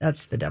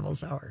 That's the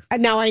Devil's Hour.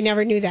 Now I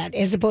never knew that,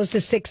 as opposed to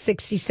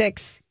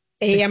 6:66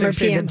 a.m. or 6:60,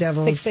 p.m. the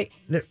Devil's.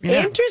 6:60.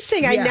 Yeah.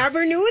 Interesting. I Yeah.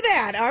 never knew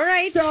that. All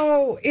right.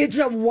 So it's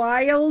a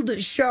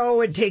wild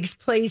show. It takes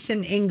place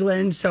in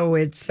England. So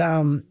it's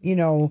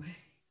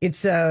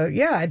it's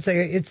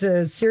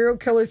a serial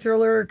killer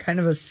thriller, kind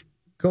of a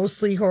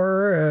ghostly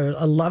horror,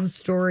 a love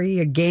story,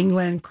 a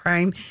gangland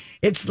crime.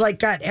 It's like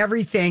got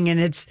everything,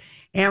 and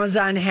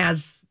Amazon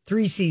has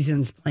 3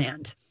 seasons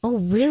planned. Oh,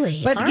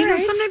 really? But All you know, right.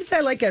 sometimes I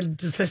like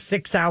just a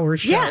 6-hour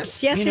show.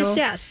 Yes. you know?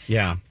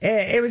 Yeah.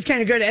 It was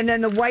kind of good. And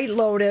then the White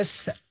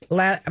Lotus,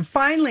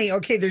 finally,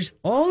 okay, there's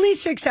only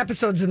 6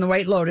 episodes in the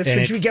White Lotus, And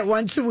which it- we get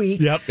once a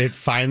week. Yep, it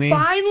finally,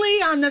 Finally,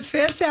 on the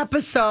 5th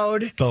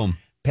episode, boom,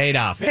 paid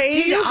off. Do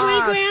you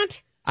agree,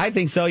 Grant? I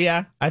think so,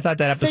 yeah. I thought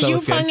that So episode you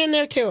was good. hung in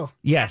there too.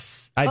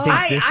 Yes, I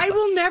think this. I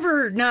will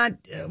never not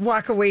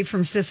walk away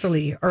from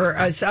Sicily or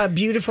a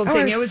beautiful Oh,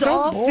 thing. I'm it was so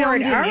all bored.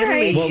 filmed in All Italy.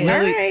 right. Well, All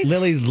Lily, right.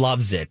 Lily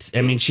loves it.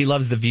 I mean, she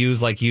loves the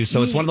views like you.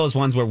 So it's one of those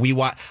ones where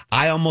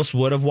I almost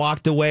would have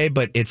walked away,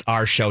 but it's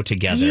our show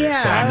together.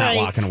 Yeah, so I'm not right.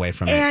 walking away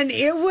from it. And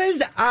it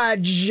was a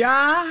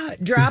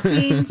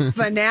jaw-dropping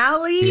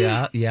finale.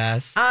 Yeah,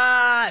 yes. So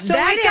that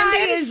it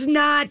guy ended? is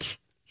not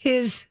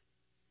his...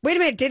 Wait a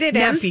minute. Did it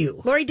Nephew.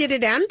 end? Lori, did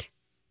it end?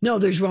 No,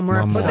 there's one more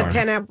One episode. more. The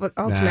pen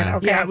ultimate. Nah.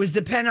 Okay. Yeah, it was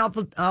the pen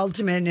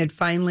ultimate, and it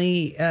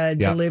finally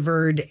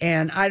delivered.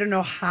 And I don't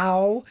know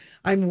how.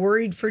 I'm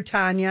worried for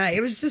Tanya.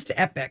 It was just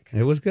epic.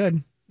 It was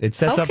good. It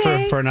sets up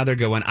Okay. for another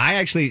good one. I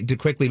actually did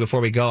quickly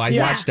before we go. I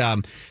watched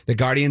the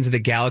Guardians of the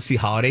Galaxy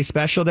holiday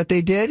special that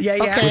they did Yeah,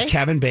 yeah. with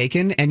Kevin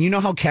Bacon. And you know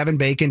how Kevin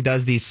Bacon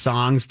does these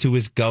songs to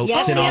his goats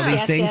Yes, and all yes, these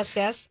yes, things?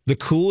 yes. The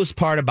coolest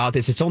part about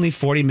this, it's only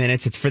 40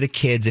 minutes. It's for the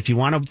kids. If you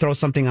want to throw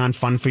something on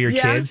fun for your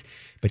Yeah. kids.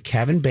 But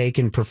Kevin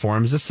Bacon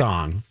performs a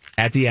song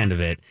at the end of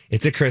it.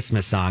 It's a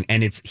Christmas song.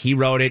 And he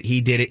wrote it.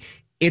 He did it.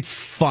 It's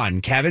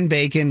fun. Kevin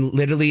Bacon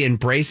literally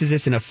embraces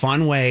this in a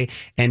fun way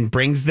and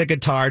brings the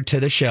guitar to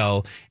the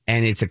show.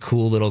 And it's a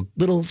cool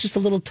just a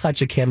little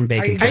touch of Kevin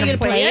Bacon. Are you Are you gonna going to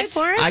play play it? it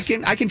for us?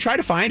 I can try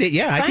to find it.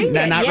 Yeah, I Find can.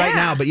 it, Not right yeah.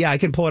 now, but yeah, I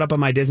can pull it up on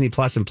my Disney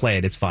Plus and play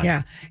it. It's fun.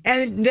 Yeah.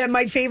 And then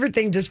my favorite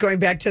thing, just going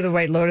back to the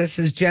White Lotus,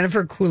 is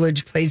Jennifer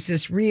Coolidge plays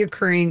this really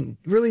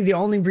the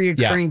only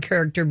reoccurring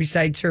character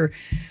besides her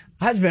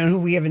husband, who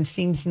we haven't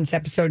seen since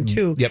episode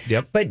 2.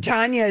 Yep. But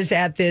Tanya is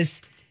at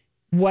this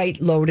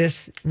White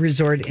Lotus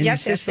resort in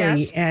Yes, yes,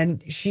 Sicily, yes.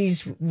 and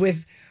she's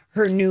with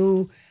her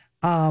new.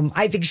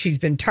 I think she's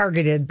been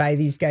targeted by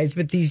these guys,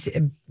 but these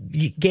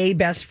gay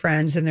best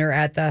friends, and they're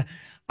at the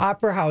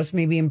opera house,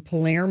 maybe in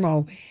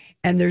Palermo,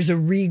 and there's a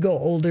regal,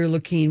 older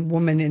looking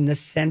woman in the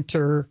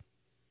center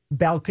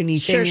balcony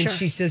thing, Sure. and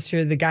she says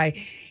to the guy,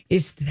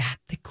 "Is that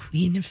the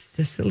Queen of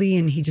Sicily?"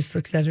 And he just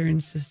looks at her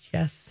and says,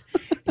 "Yes."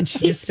 And she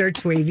just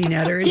starts waving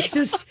at her. It's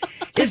just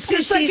like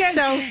she's an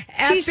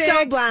so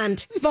epic,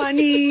 blonde.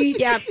 funny.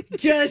 Yep.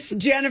 Just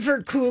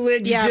Jennifer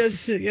Coolidge. Yep.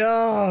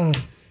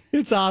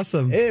 It's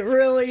awesome. It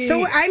really.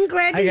 So I'm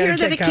glad to I got a hear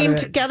that it kick out came of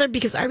it. together,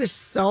 because I was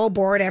so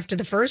bored after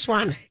the first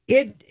one.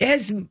 It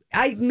has.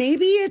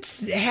 Maybe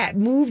it's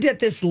moved at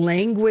this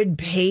languid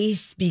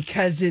pace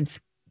because it's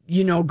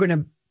going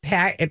to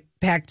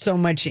pack so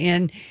much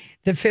in.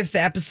 The 5th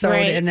episode,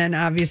 Right. and then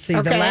obviously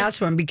the Okay. last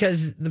one,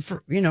 because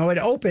it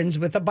opens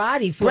with a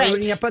body floating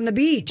Right. up on the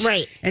beach,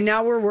 Right. And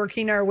now we're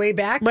working our way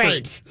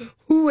backwards. Right.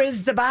 Who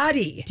is the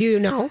body? Do you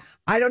know?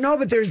 I don't know,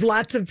 but there's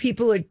lots of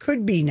people it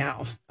could be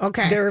now.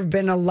 Okay. There have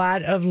been a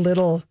lot of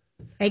little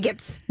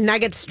Nuggets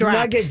dropped.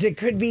 nuggets. It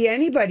could be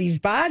anybody's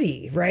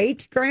body,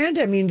 right, Grant?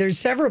 I mean, there's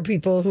several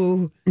people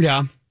who,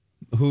 Yeah.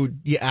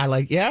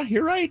 Yeah,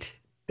 you're right.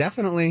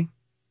 Definitely.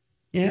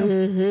 All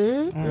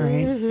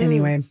right.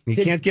 Anyway, You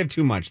can't give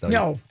too much, though.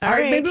 no. All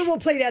right. right. Maybe we'll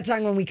play that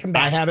song when we come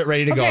back. I have it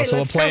ready to go. Okay, So we'll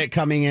let's play go. it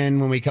coming in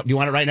when we come. Do you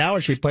want it right now,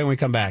 or should we play when we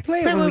come back?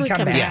 Play it when we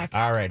come back. Yeah.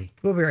 All righty.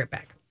 We'll be right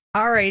back.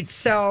 All right,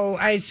 so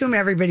I assume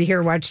everybody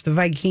here watched the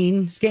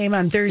Vikings game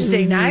on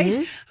Thursday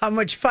night. How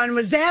much fun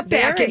was that?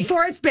 Back and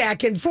forth.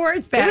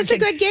 It was a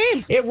good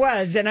game. It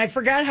was, and I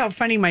forgot how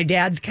funny my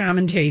dad's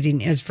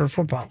commentating is for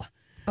football.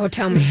 Oh,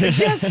 tell me.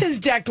 Just his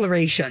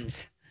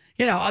declarations.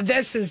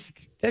 This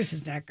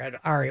is not good.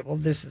 All right, well,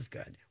 this is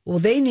good. Well,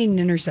 they need an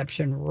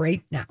interception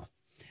right now.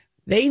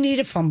 They need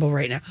a fumble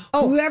right now.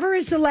 Whoever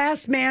is the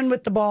last man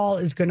with the ball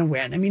is going to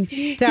win. I mean,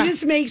 he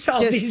just makes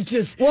all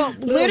these little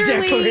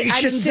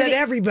declarations that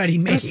everybody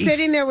makes. I'm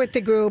sitting there with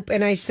the group,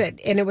 and I said,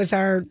 and it was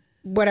our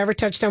whatever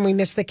touchdown we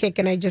missed the kick,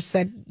 and I just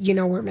said,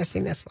 we're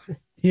missing this one.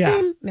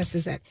 Yeah,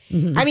 misses it.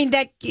 Mm-hmm. I mean,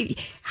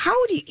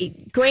 how do you,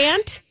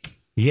 Grant?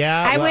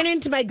 Yeah, I went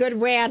into my good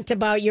rant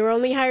about you're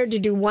only hired to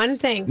do one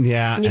thing.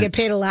 Yeah, and you get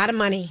paid a lot of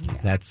money.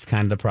 That's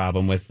kind of the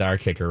problem with our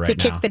kicker right now.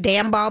 To kick the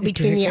damn ball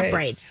between the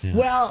uprights. Yeah.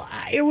 Well,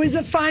 it was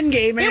a fun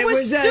game. And it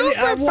was super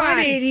a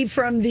 180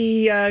 from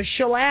the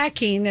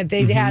shellacking that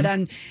they'd had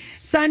on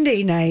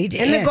Sunday night.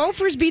 And the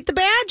Gophers beat the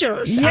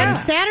Badgers on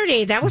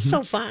Saturday. That was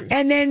so fun.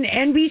 And then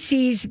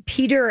NBC's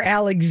Peter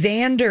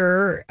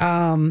Alexander.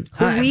 Who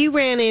we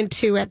ran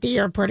into at the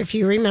airport, if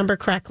you remember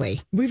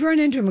correctly. We've run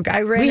into him.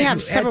 We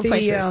have several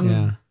places.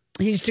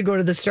 He used to go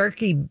to the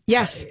Starkey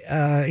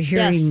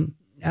hearing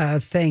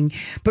thing.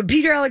 But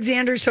Peter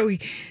Alexander, so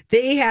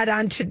they had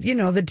on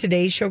the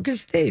Today Show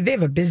because they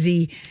have a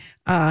busy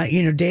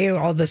day,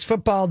 all this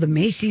football, the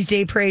Macy's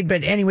Day Parade.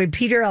 But anyway,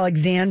 Peter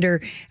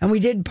Alexander, and we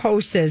did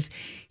post this,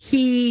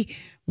 he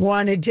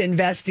wanted to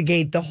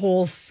investigate the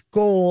whole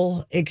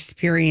Skol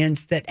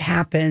experience that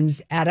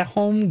happens at a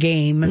home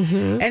game.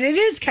 Mm-hmm. And it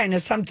is kind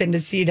of something to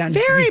see it on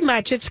Very TV.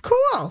 much. It's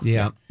cool.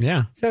 Yeah.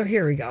 So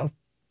here we go.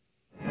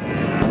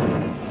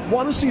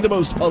 Want to see the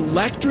most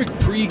electric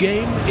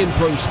pregame in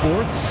pro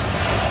sports?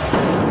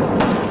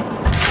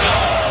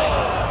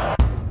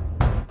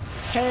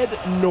 Head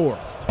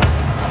north.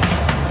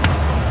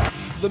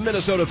 The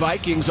Minnesota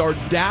Vikings are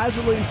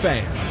dazzling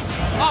fans.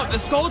 Oh, the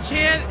Skol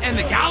chant and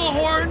the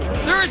Gallahorn,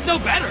 there is no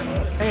better.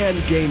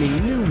 And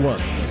gaining new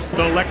ones.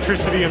 The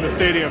electricity in the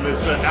stadium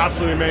is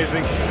absolutely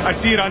amazing. I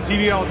see it on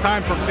TV all the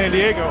time from San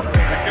Diego.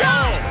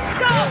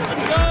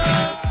 Let's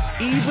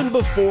go! Even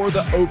before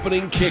the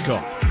opening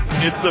kickoff.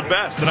 It's the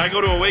best, and I go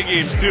to away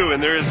games too,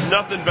 and there is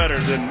nothing better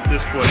than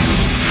this place.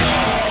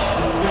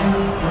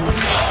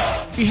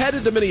 He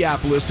headed to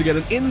Minneapolis to get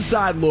an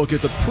inside look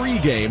at the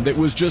pregame that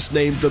was just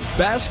named the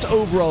best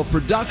overall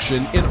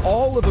production in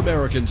all of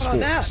American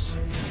sports.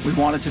 We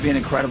want it to be an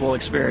incredible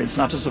experience,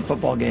 not just a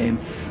football game,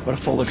 but a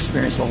full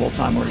experience the whole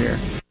time we're here.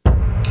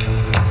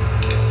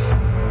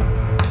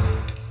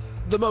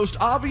 The most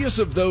obvious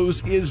of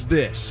those is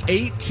this,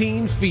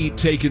 18 feet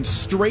taken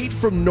straight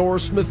from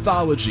Norse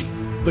mythology,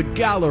 the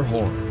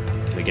Gjallarhorn.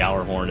 The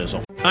Gjallarhorn is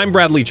a... I'm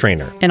Bradley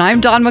Trainer. And I'm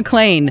Don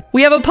McClain.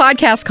 We have a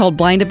podcast called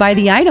Blinded by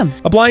the Item.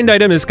 A blind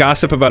item is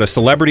gossip about a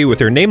celebrity with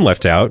their name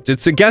left out.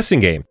 It's a guessing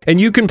game,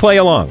 and you can play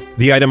along.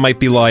 The item might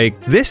be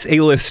like, this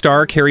A-list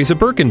star carries a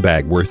Birkin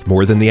bag worth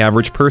more than the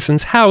average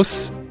person's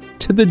house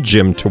to the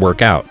gym to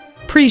work out.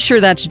 Pretty sure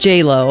that's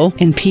J-Lo.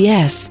 And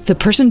P.S. the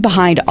person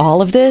behind all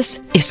of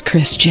this is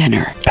Kris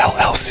Jenner,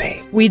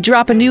 LLC. We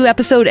drop a new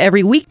episode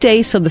every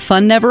weekday so the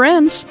fun never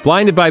ends.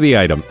 Blinded by the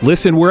Item.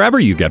 Listen wherever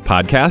you get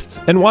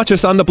podcasts and watch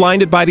us on the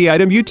Blinded by the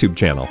Item YouTube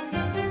channel.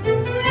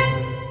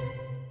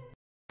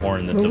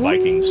 Horn that the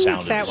Vikings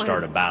sounded to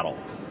start a battle.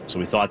 So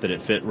we thought that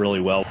it fit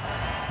really well.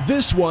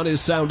 This one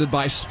is sounded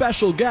by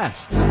special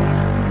guests.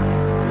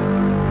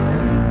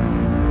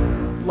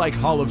 Like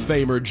Hall of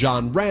Famer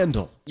John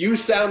Randall. You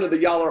sounded the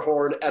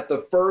Gjallarhorn at the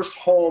first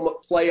home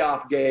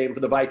playoff game for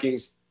the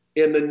Vikings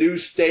in the new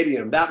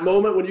stadium. That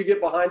moment when you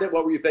get behind it,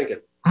 what were you thinking?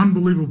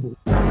 Unbelievable.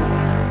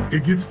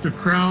 It gets the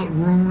crowd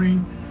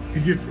roaring.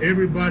 It gets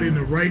everybody in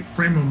the right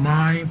frame of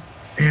mind.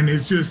 And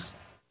it's just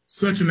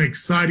such an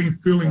exciting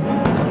feeling.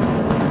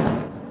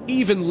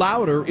 Even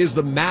louder is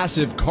the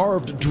massive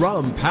carved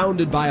drum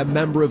pounded by a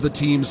member of the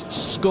team's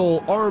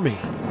Skol Army.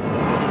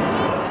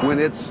 When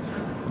it's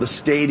the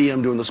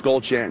stadium doing the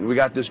Skol chant, and we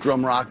got this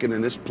drum rocking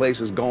and this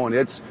place is going,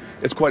 it's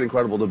quite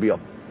incredible to be a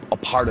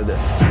part of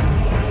this.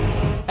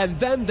 And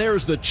then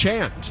there's the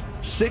chant,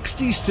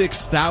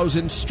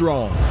 66,000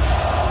 strong.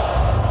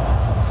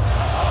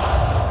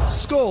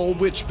 Skol,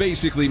 which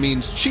basically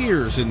means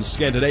cheers in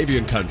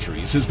Scandinavian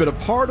countries, has been a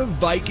part of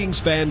Vikings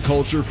fan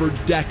culture for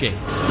decades.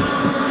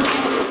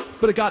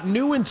 But it got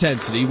new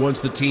intensity once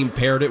the team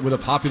paired it with a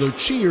popular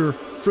cheer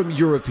from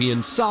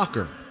European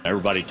soccer.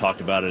 Everybody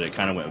talked about it, it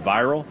kind of went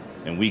viral.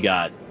 And we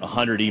got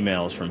 100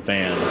 emails from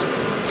fans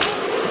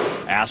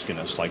asking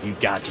us, like, you've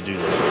got to do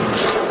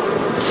this.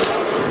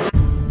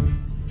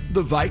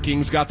 The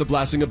Vikings got the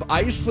blessing of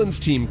Iceland's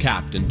team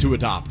captain to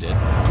adopt it.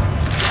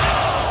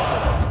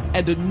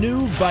 And a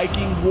new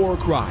Viking war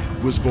cry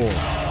was born.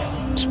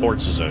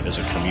 Sports is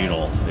a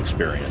communal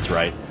experience,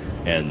 right?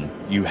 And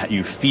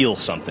you feel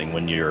something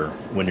when you're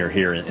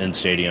here in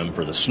stadium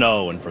for the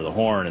snow and for the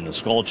horn and the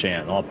Skol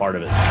chant and all part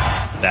of it.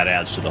 That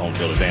adds to the home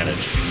field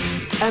advantage.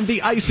 And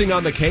the icing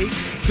on the cake,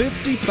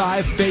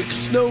 55 fake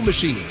snow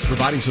machines,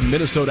 providing some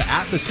Minnesota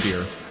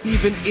atmosphere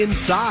even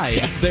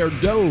inside their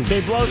dome.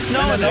 They blow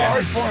snow in The there.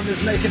 art form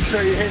is making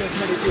sure you hit as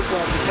many people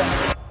as you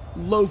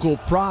can. Local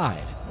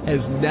pride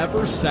has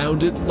never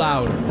sounded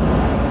louder.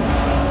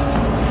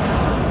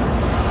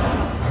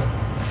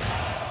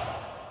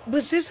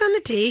 Was this on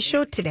the Today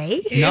Show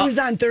today? It was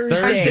on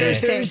Thursday.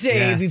 Thursday.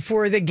 Yeah.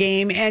 Before the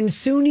game. And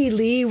Suni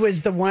Lee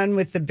was the one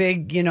with the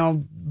big,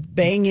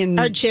 banging.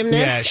 Our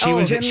gymnast?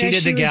 Yeah, she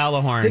gymnast. did the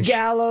Gallahorn. The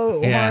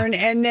Gallahorn. Yeah.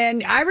 And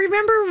then I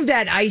remember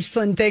that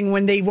Iceland thing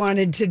when they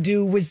wanted to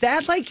do, was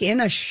that like in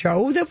a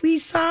show that we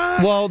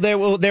saw? Well, there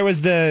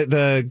was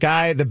the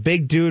guy, the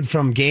big dude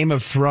from Game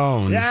of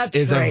Thrones That's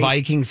is right. a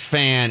Vikings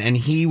fan, and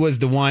he was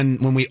the one,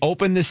 when we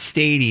opened the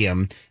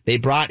stadium, they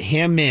brought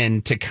him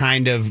in to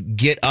kind of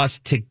get us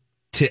to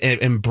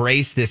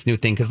embrace this new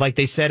thing. Because like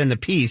they said in the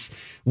piece,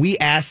 we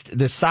asked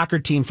the soccer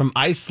team from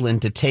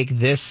Iceland to take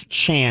this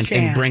chant.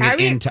 And bring it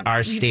into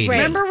our stadium.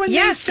 Remember when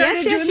they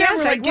started doing that?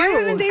 We're like, why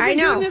haven't they been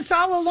doing this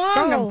all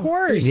along? Of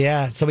course.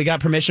 Yeah, so we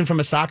got permission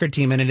from a soccer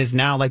team, and it is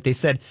now, like they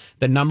said,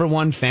 the number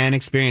one fan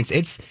experience.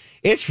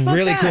 It's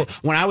really cool.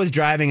 When I was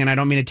driving, and I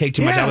don't mean to take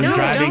too much,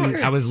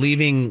 I was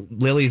leaving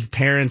Lily's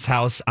parents'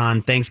 house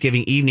on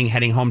Thanksgiving evening,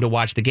 heading home to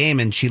watch the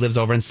game, and she lives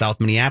over in South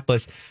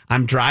Minneapolis.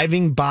 I'm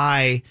driving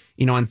by,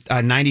 on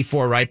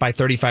 94, right by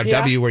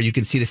 35W, where you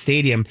can see the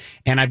stadium,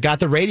 and I've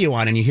got the radio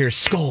on, and you hear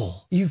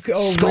Skol.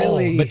 Skol.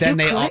 Really? But then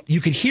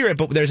you could hear it,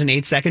 but there's an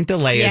 8-second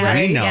delay, as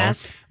we know.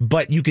 Yes.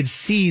 But you could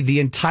see the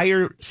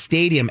entire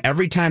stadium.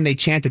 Every time they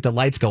chanted, the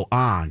lights go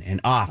on and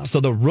off. So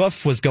the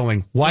roof was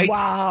going white,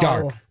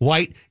 dark,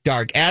 white,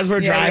 dark. As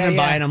we're driving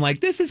by, and I'm like,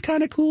 this is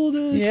kind of cool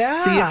to see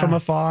it from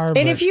afar.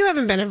 And if you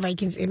haven't been at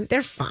Vikings,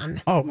 they're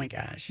fun. Oh, my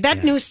gosh.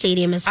 That new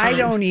stadium is fun. I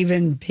don't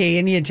even pay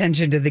any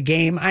attention to the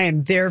game. I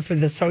am there for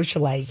the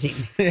socializing.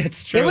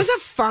 It's true. It was a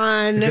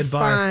fun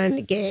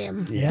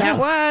game. Yeah. That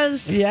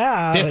was.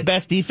 Yeah. Fifth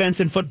best defense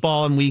in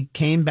football, and we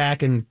came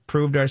back and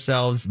proved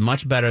ourselves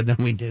much better than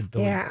we did.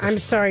 I'm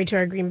sorry to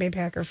our Green Bay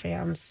Packer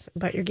fans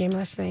about your game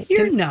last night.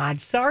 You're not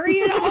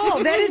sorry at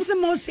all. That is the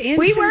most insincere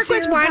We work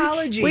with one.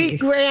 apology.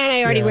 Grant and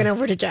I already went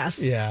over to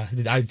Jess. Yeah,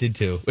 I did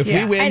too. If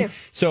Yeah, we I win, know.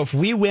 so if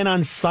we win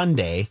on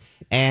Sunday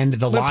and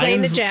the We're playing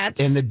Lions the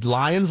Jets. and the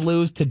Lions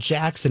lose to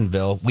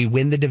Jacksonville, we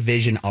win the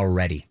division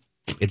already.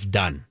 It's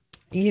done.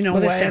 You know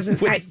Well, this what? doesn't-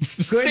 Good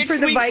 6 for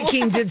the weeks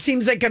Vikings. It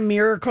seems like a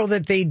miracle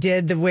that they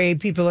did the way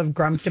people have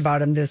grumped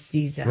about them this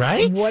season.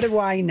 Right? What do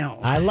I know?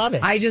 I love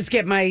it. I just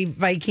get my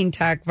Viking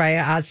talk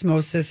via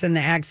osmosis and the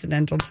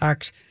accidental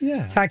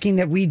talking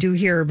that we do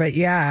here. But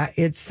yeah,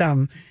 it's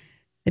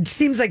it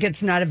seems like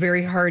it's not a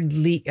very hard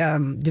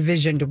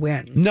division to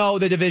win. No,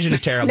 the division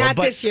is terrible. Not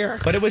but, this year.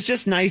 But it was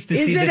just nice to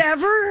Is see. it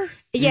ever?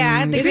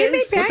 Yeah, the It Green Bay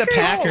is? With Packers,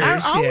 the Packers,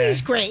 are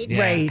always yeah. great. Yeah,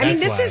 Right. I mean, that's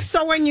this why. is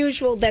so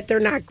unusual that they're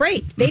not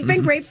great. They've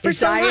been great for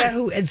so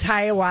long. It's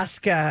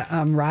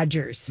ayahuasca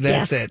Rogers.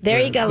 That's Yes, it.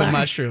 there you go, The Laura.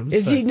 mushrooms.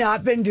 Has but- he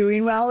not been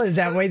doing well? Is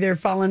that why they're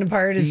falling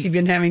apart? Has he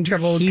been having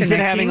trouble He's connecting?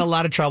 been having a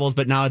lot of troubles,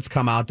 but now it's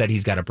come out that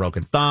he's got a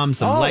broken thumb,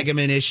 some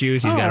ligament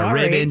issues. He's got a all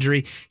rib right.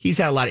 injury. He's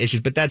had a lot of issues,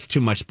 but that's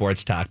too much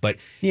sports talk. But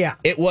Yeah.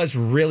 it was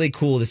really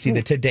cool to see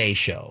the Today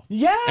Show.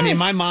 Yes. I mean,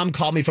 my mom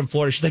called me from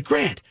Florida. She's like,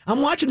 Grant,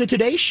 I'm watching the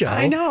Today Show.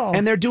 I know.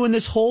 And they're doing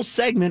this whole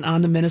segment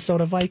on the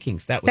Minnesota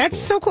Vikings. That was That's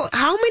cool. so cool.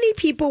 How many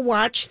people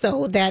watch,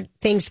 though, that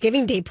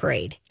Thanksgiving Day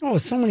parade? Oh,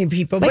 so many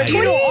people. Like But you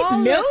know, 28 all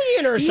the-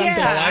 million or something.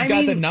 Yeah, I've I got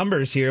mean, the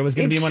numbers here. It was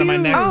going to be it's one of my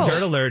huge. next Oh.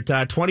 dirt alert.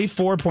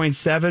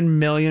 24.7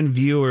 million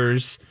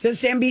viewers.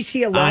 Just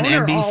NBC alone. On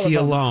or all NBC of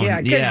them? alone, Yeah,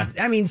 yeah.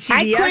 I mean,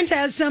 CBS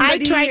has somebody. I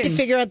tried to and-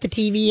 figure out the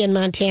TV in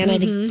Montana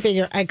to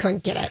figure. I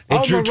couldn't get it.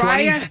 It drew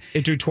Mariah-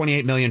 It drew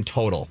 28 million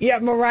total. Yeah,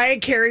 Mariah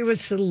Carey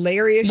was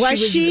hilarious. Was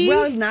she?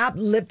 Well, not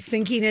lip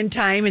syncing in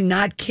time and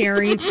not caring.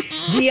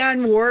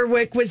 Dionne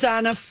Warwick was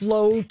on a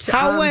float.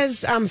 How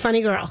was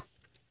Funny Girl?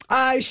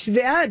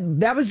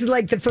 That was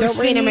like the Don't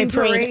first rain on my singing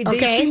parade, parade. okay.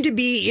 They seem to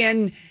be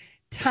in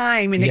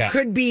time, and Yeah. it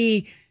could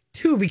be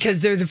two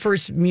because they're the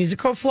first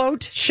musical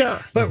float. Sure.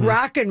 But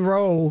Rock and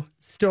Roll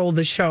stole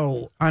the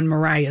show on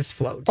Mariah's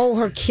float. Oh,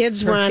 her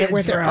kids were on it kids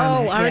with her. were on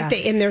Oh, it, aren't yeah.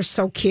 they? And they're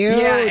so cute.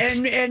 Yeah,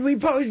 and we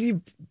posed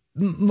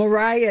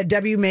Mariah.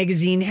 W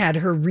Magazine had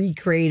her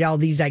recreate all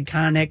these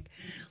iconic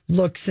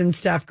looks and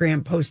stuff.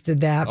 Grant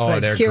posted that. Oh, but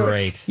they're cute.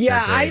 great.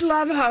 yeah, They're I great.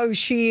 love how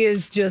she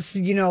is just,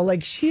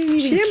 like she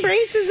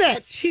embraces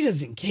it. She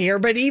doesn't care,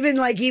 but even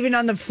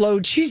on the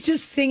float, she's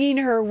just singing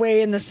her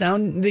way, and the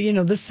sound,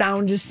 the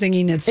sound is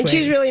singing its And way.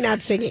 she's really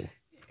not singing.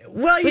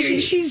 Well,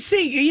 she's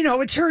singing.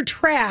 It's her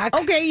track.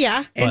 Okay,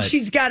 yeah. And But-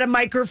 she's got a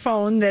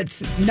microphone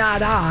that's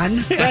not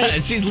on.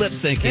 And she's lip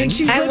syncing. And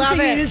she's I lip love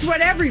singing. it. It's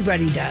what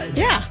everybody does.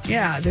 Yeah.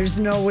 Yeah. There's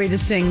no way to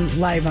sing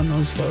live on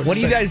those floats. What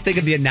do you but- guys think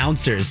of the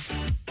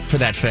announcers for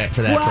that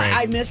Well, parade?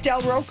 I missed Al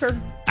Roker.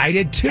 I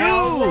did too.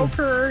 Al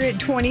Roker,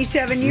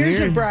 27 years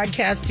Weird. of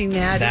broadcasting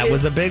that. That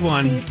was a big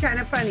one. He's kind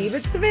of funny,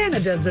 but Savannah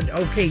does an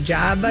okay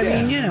job. I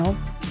mean,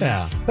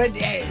 Yeah. But,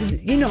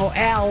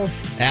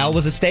 Al's. Al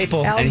was a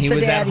staple, Al's and he the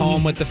was daddy. at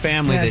home with the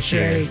family That's this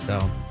year. right.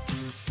 So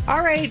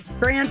All right,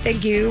 Grant,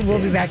 thank you. We'll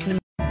be back in a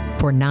minute.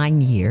 For 9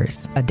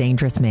 years, a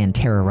dangerous man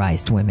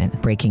terrorized women,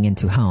 breaking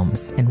into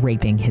homes and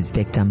raping his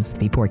victims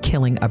before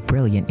killing a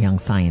brilliant young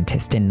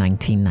scientist in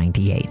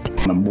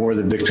 1998. The more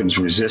the victims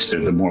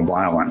resisted, the more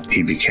violent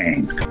he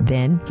became.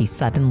 Then he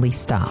suddenly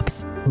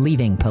stops,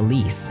 leaving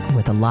police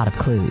with a lot of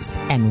clues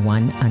and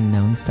one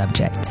unknown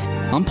subject.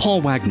 I'm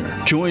Paul Wagner.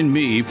 Join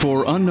me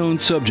for Unknown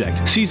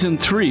Subject, Season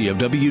 3 of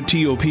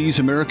WTOP's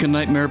American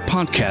Nightmare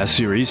podcast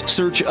series.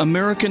 Search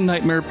American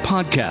Nightmare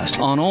Podcast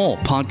on all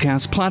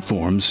podcast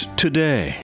platforms today.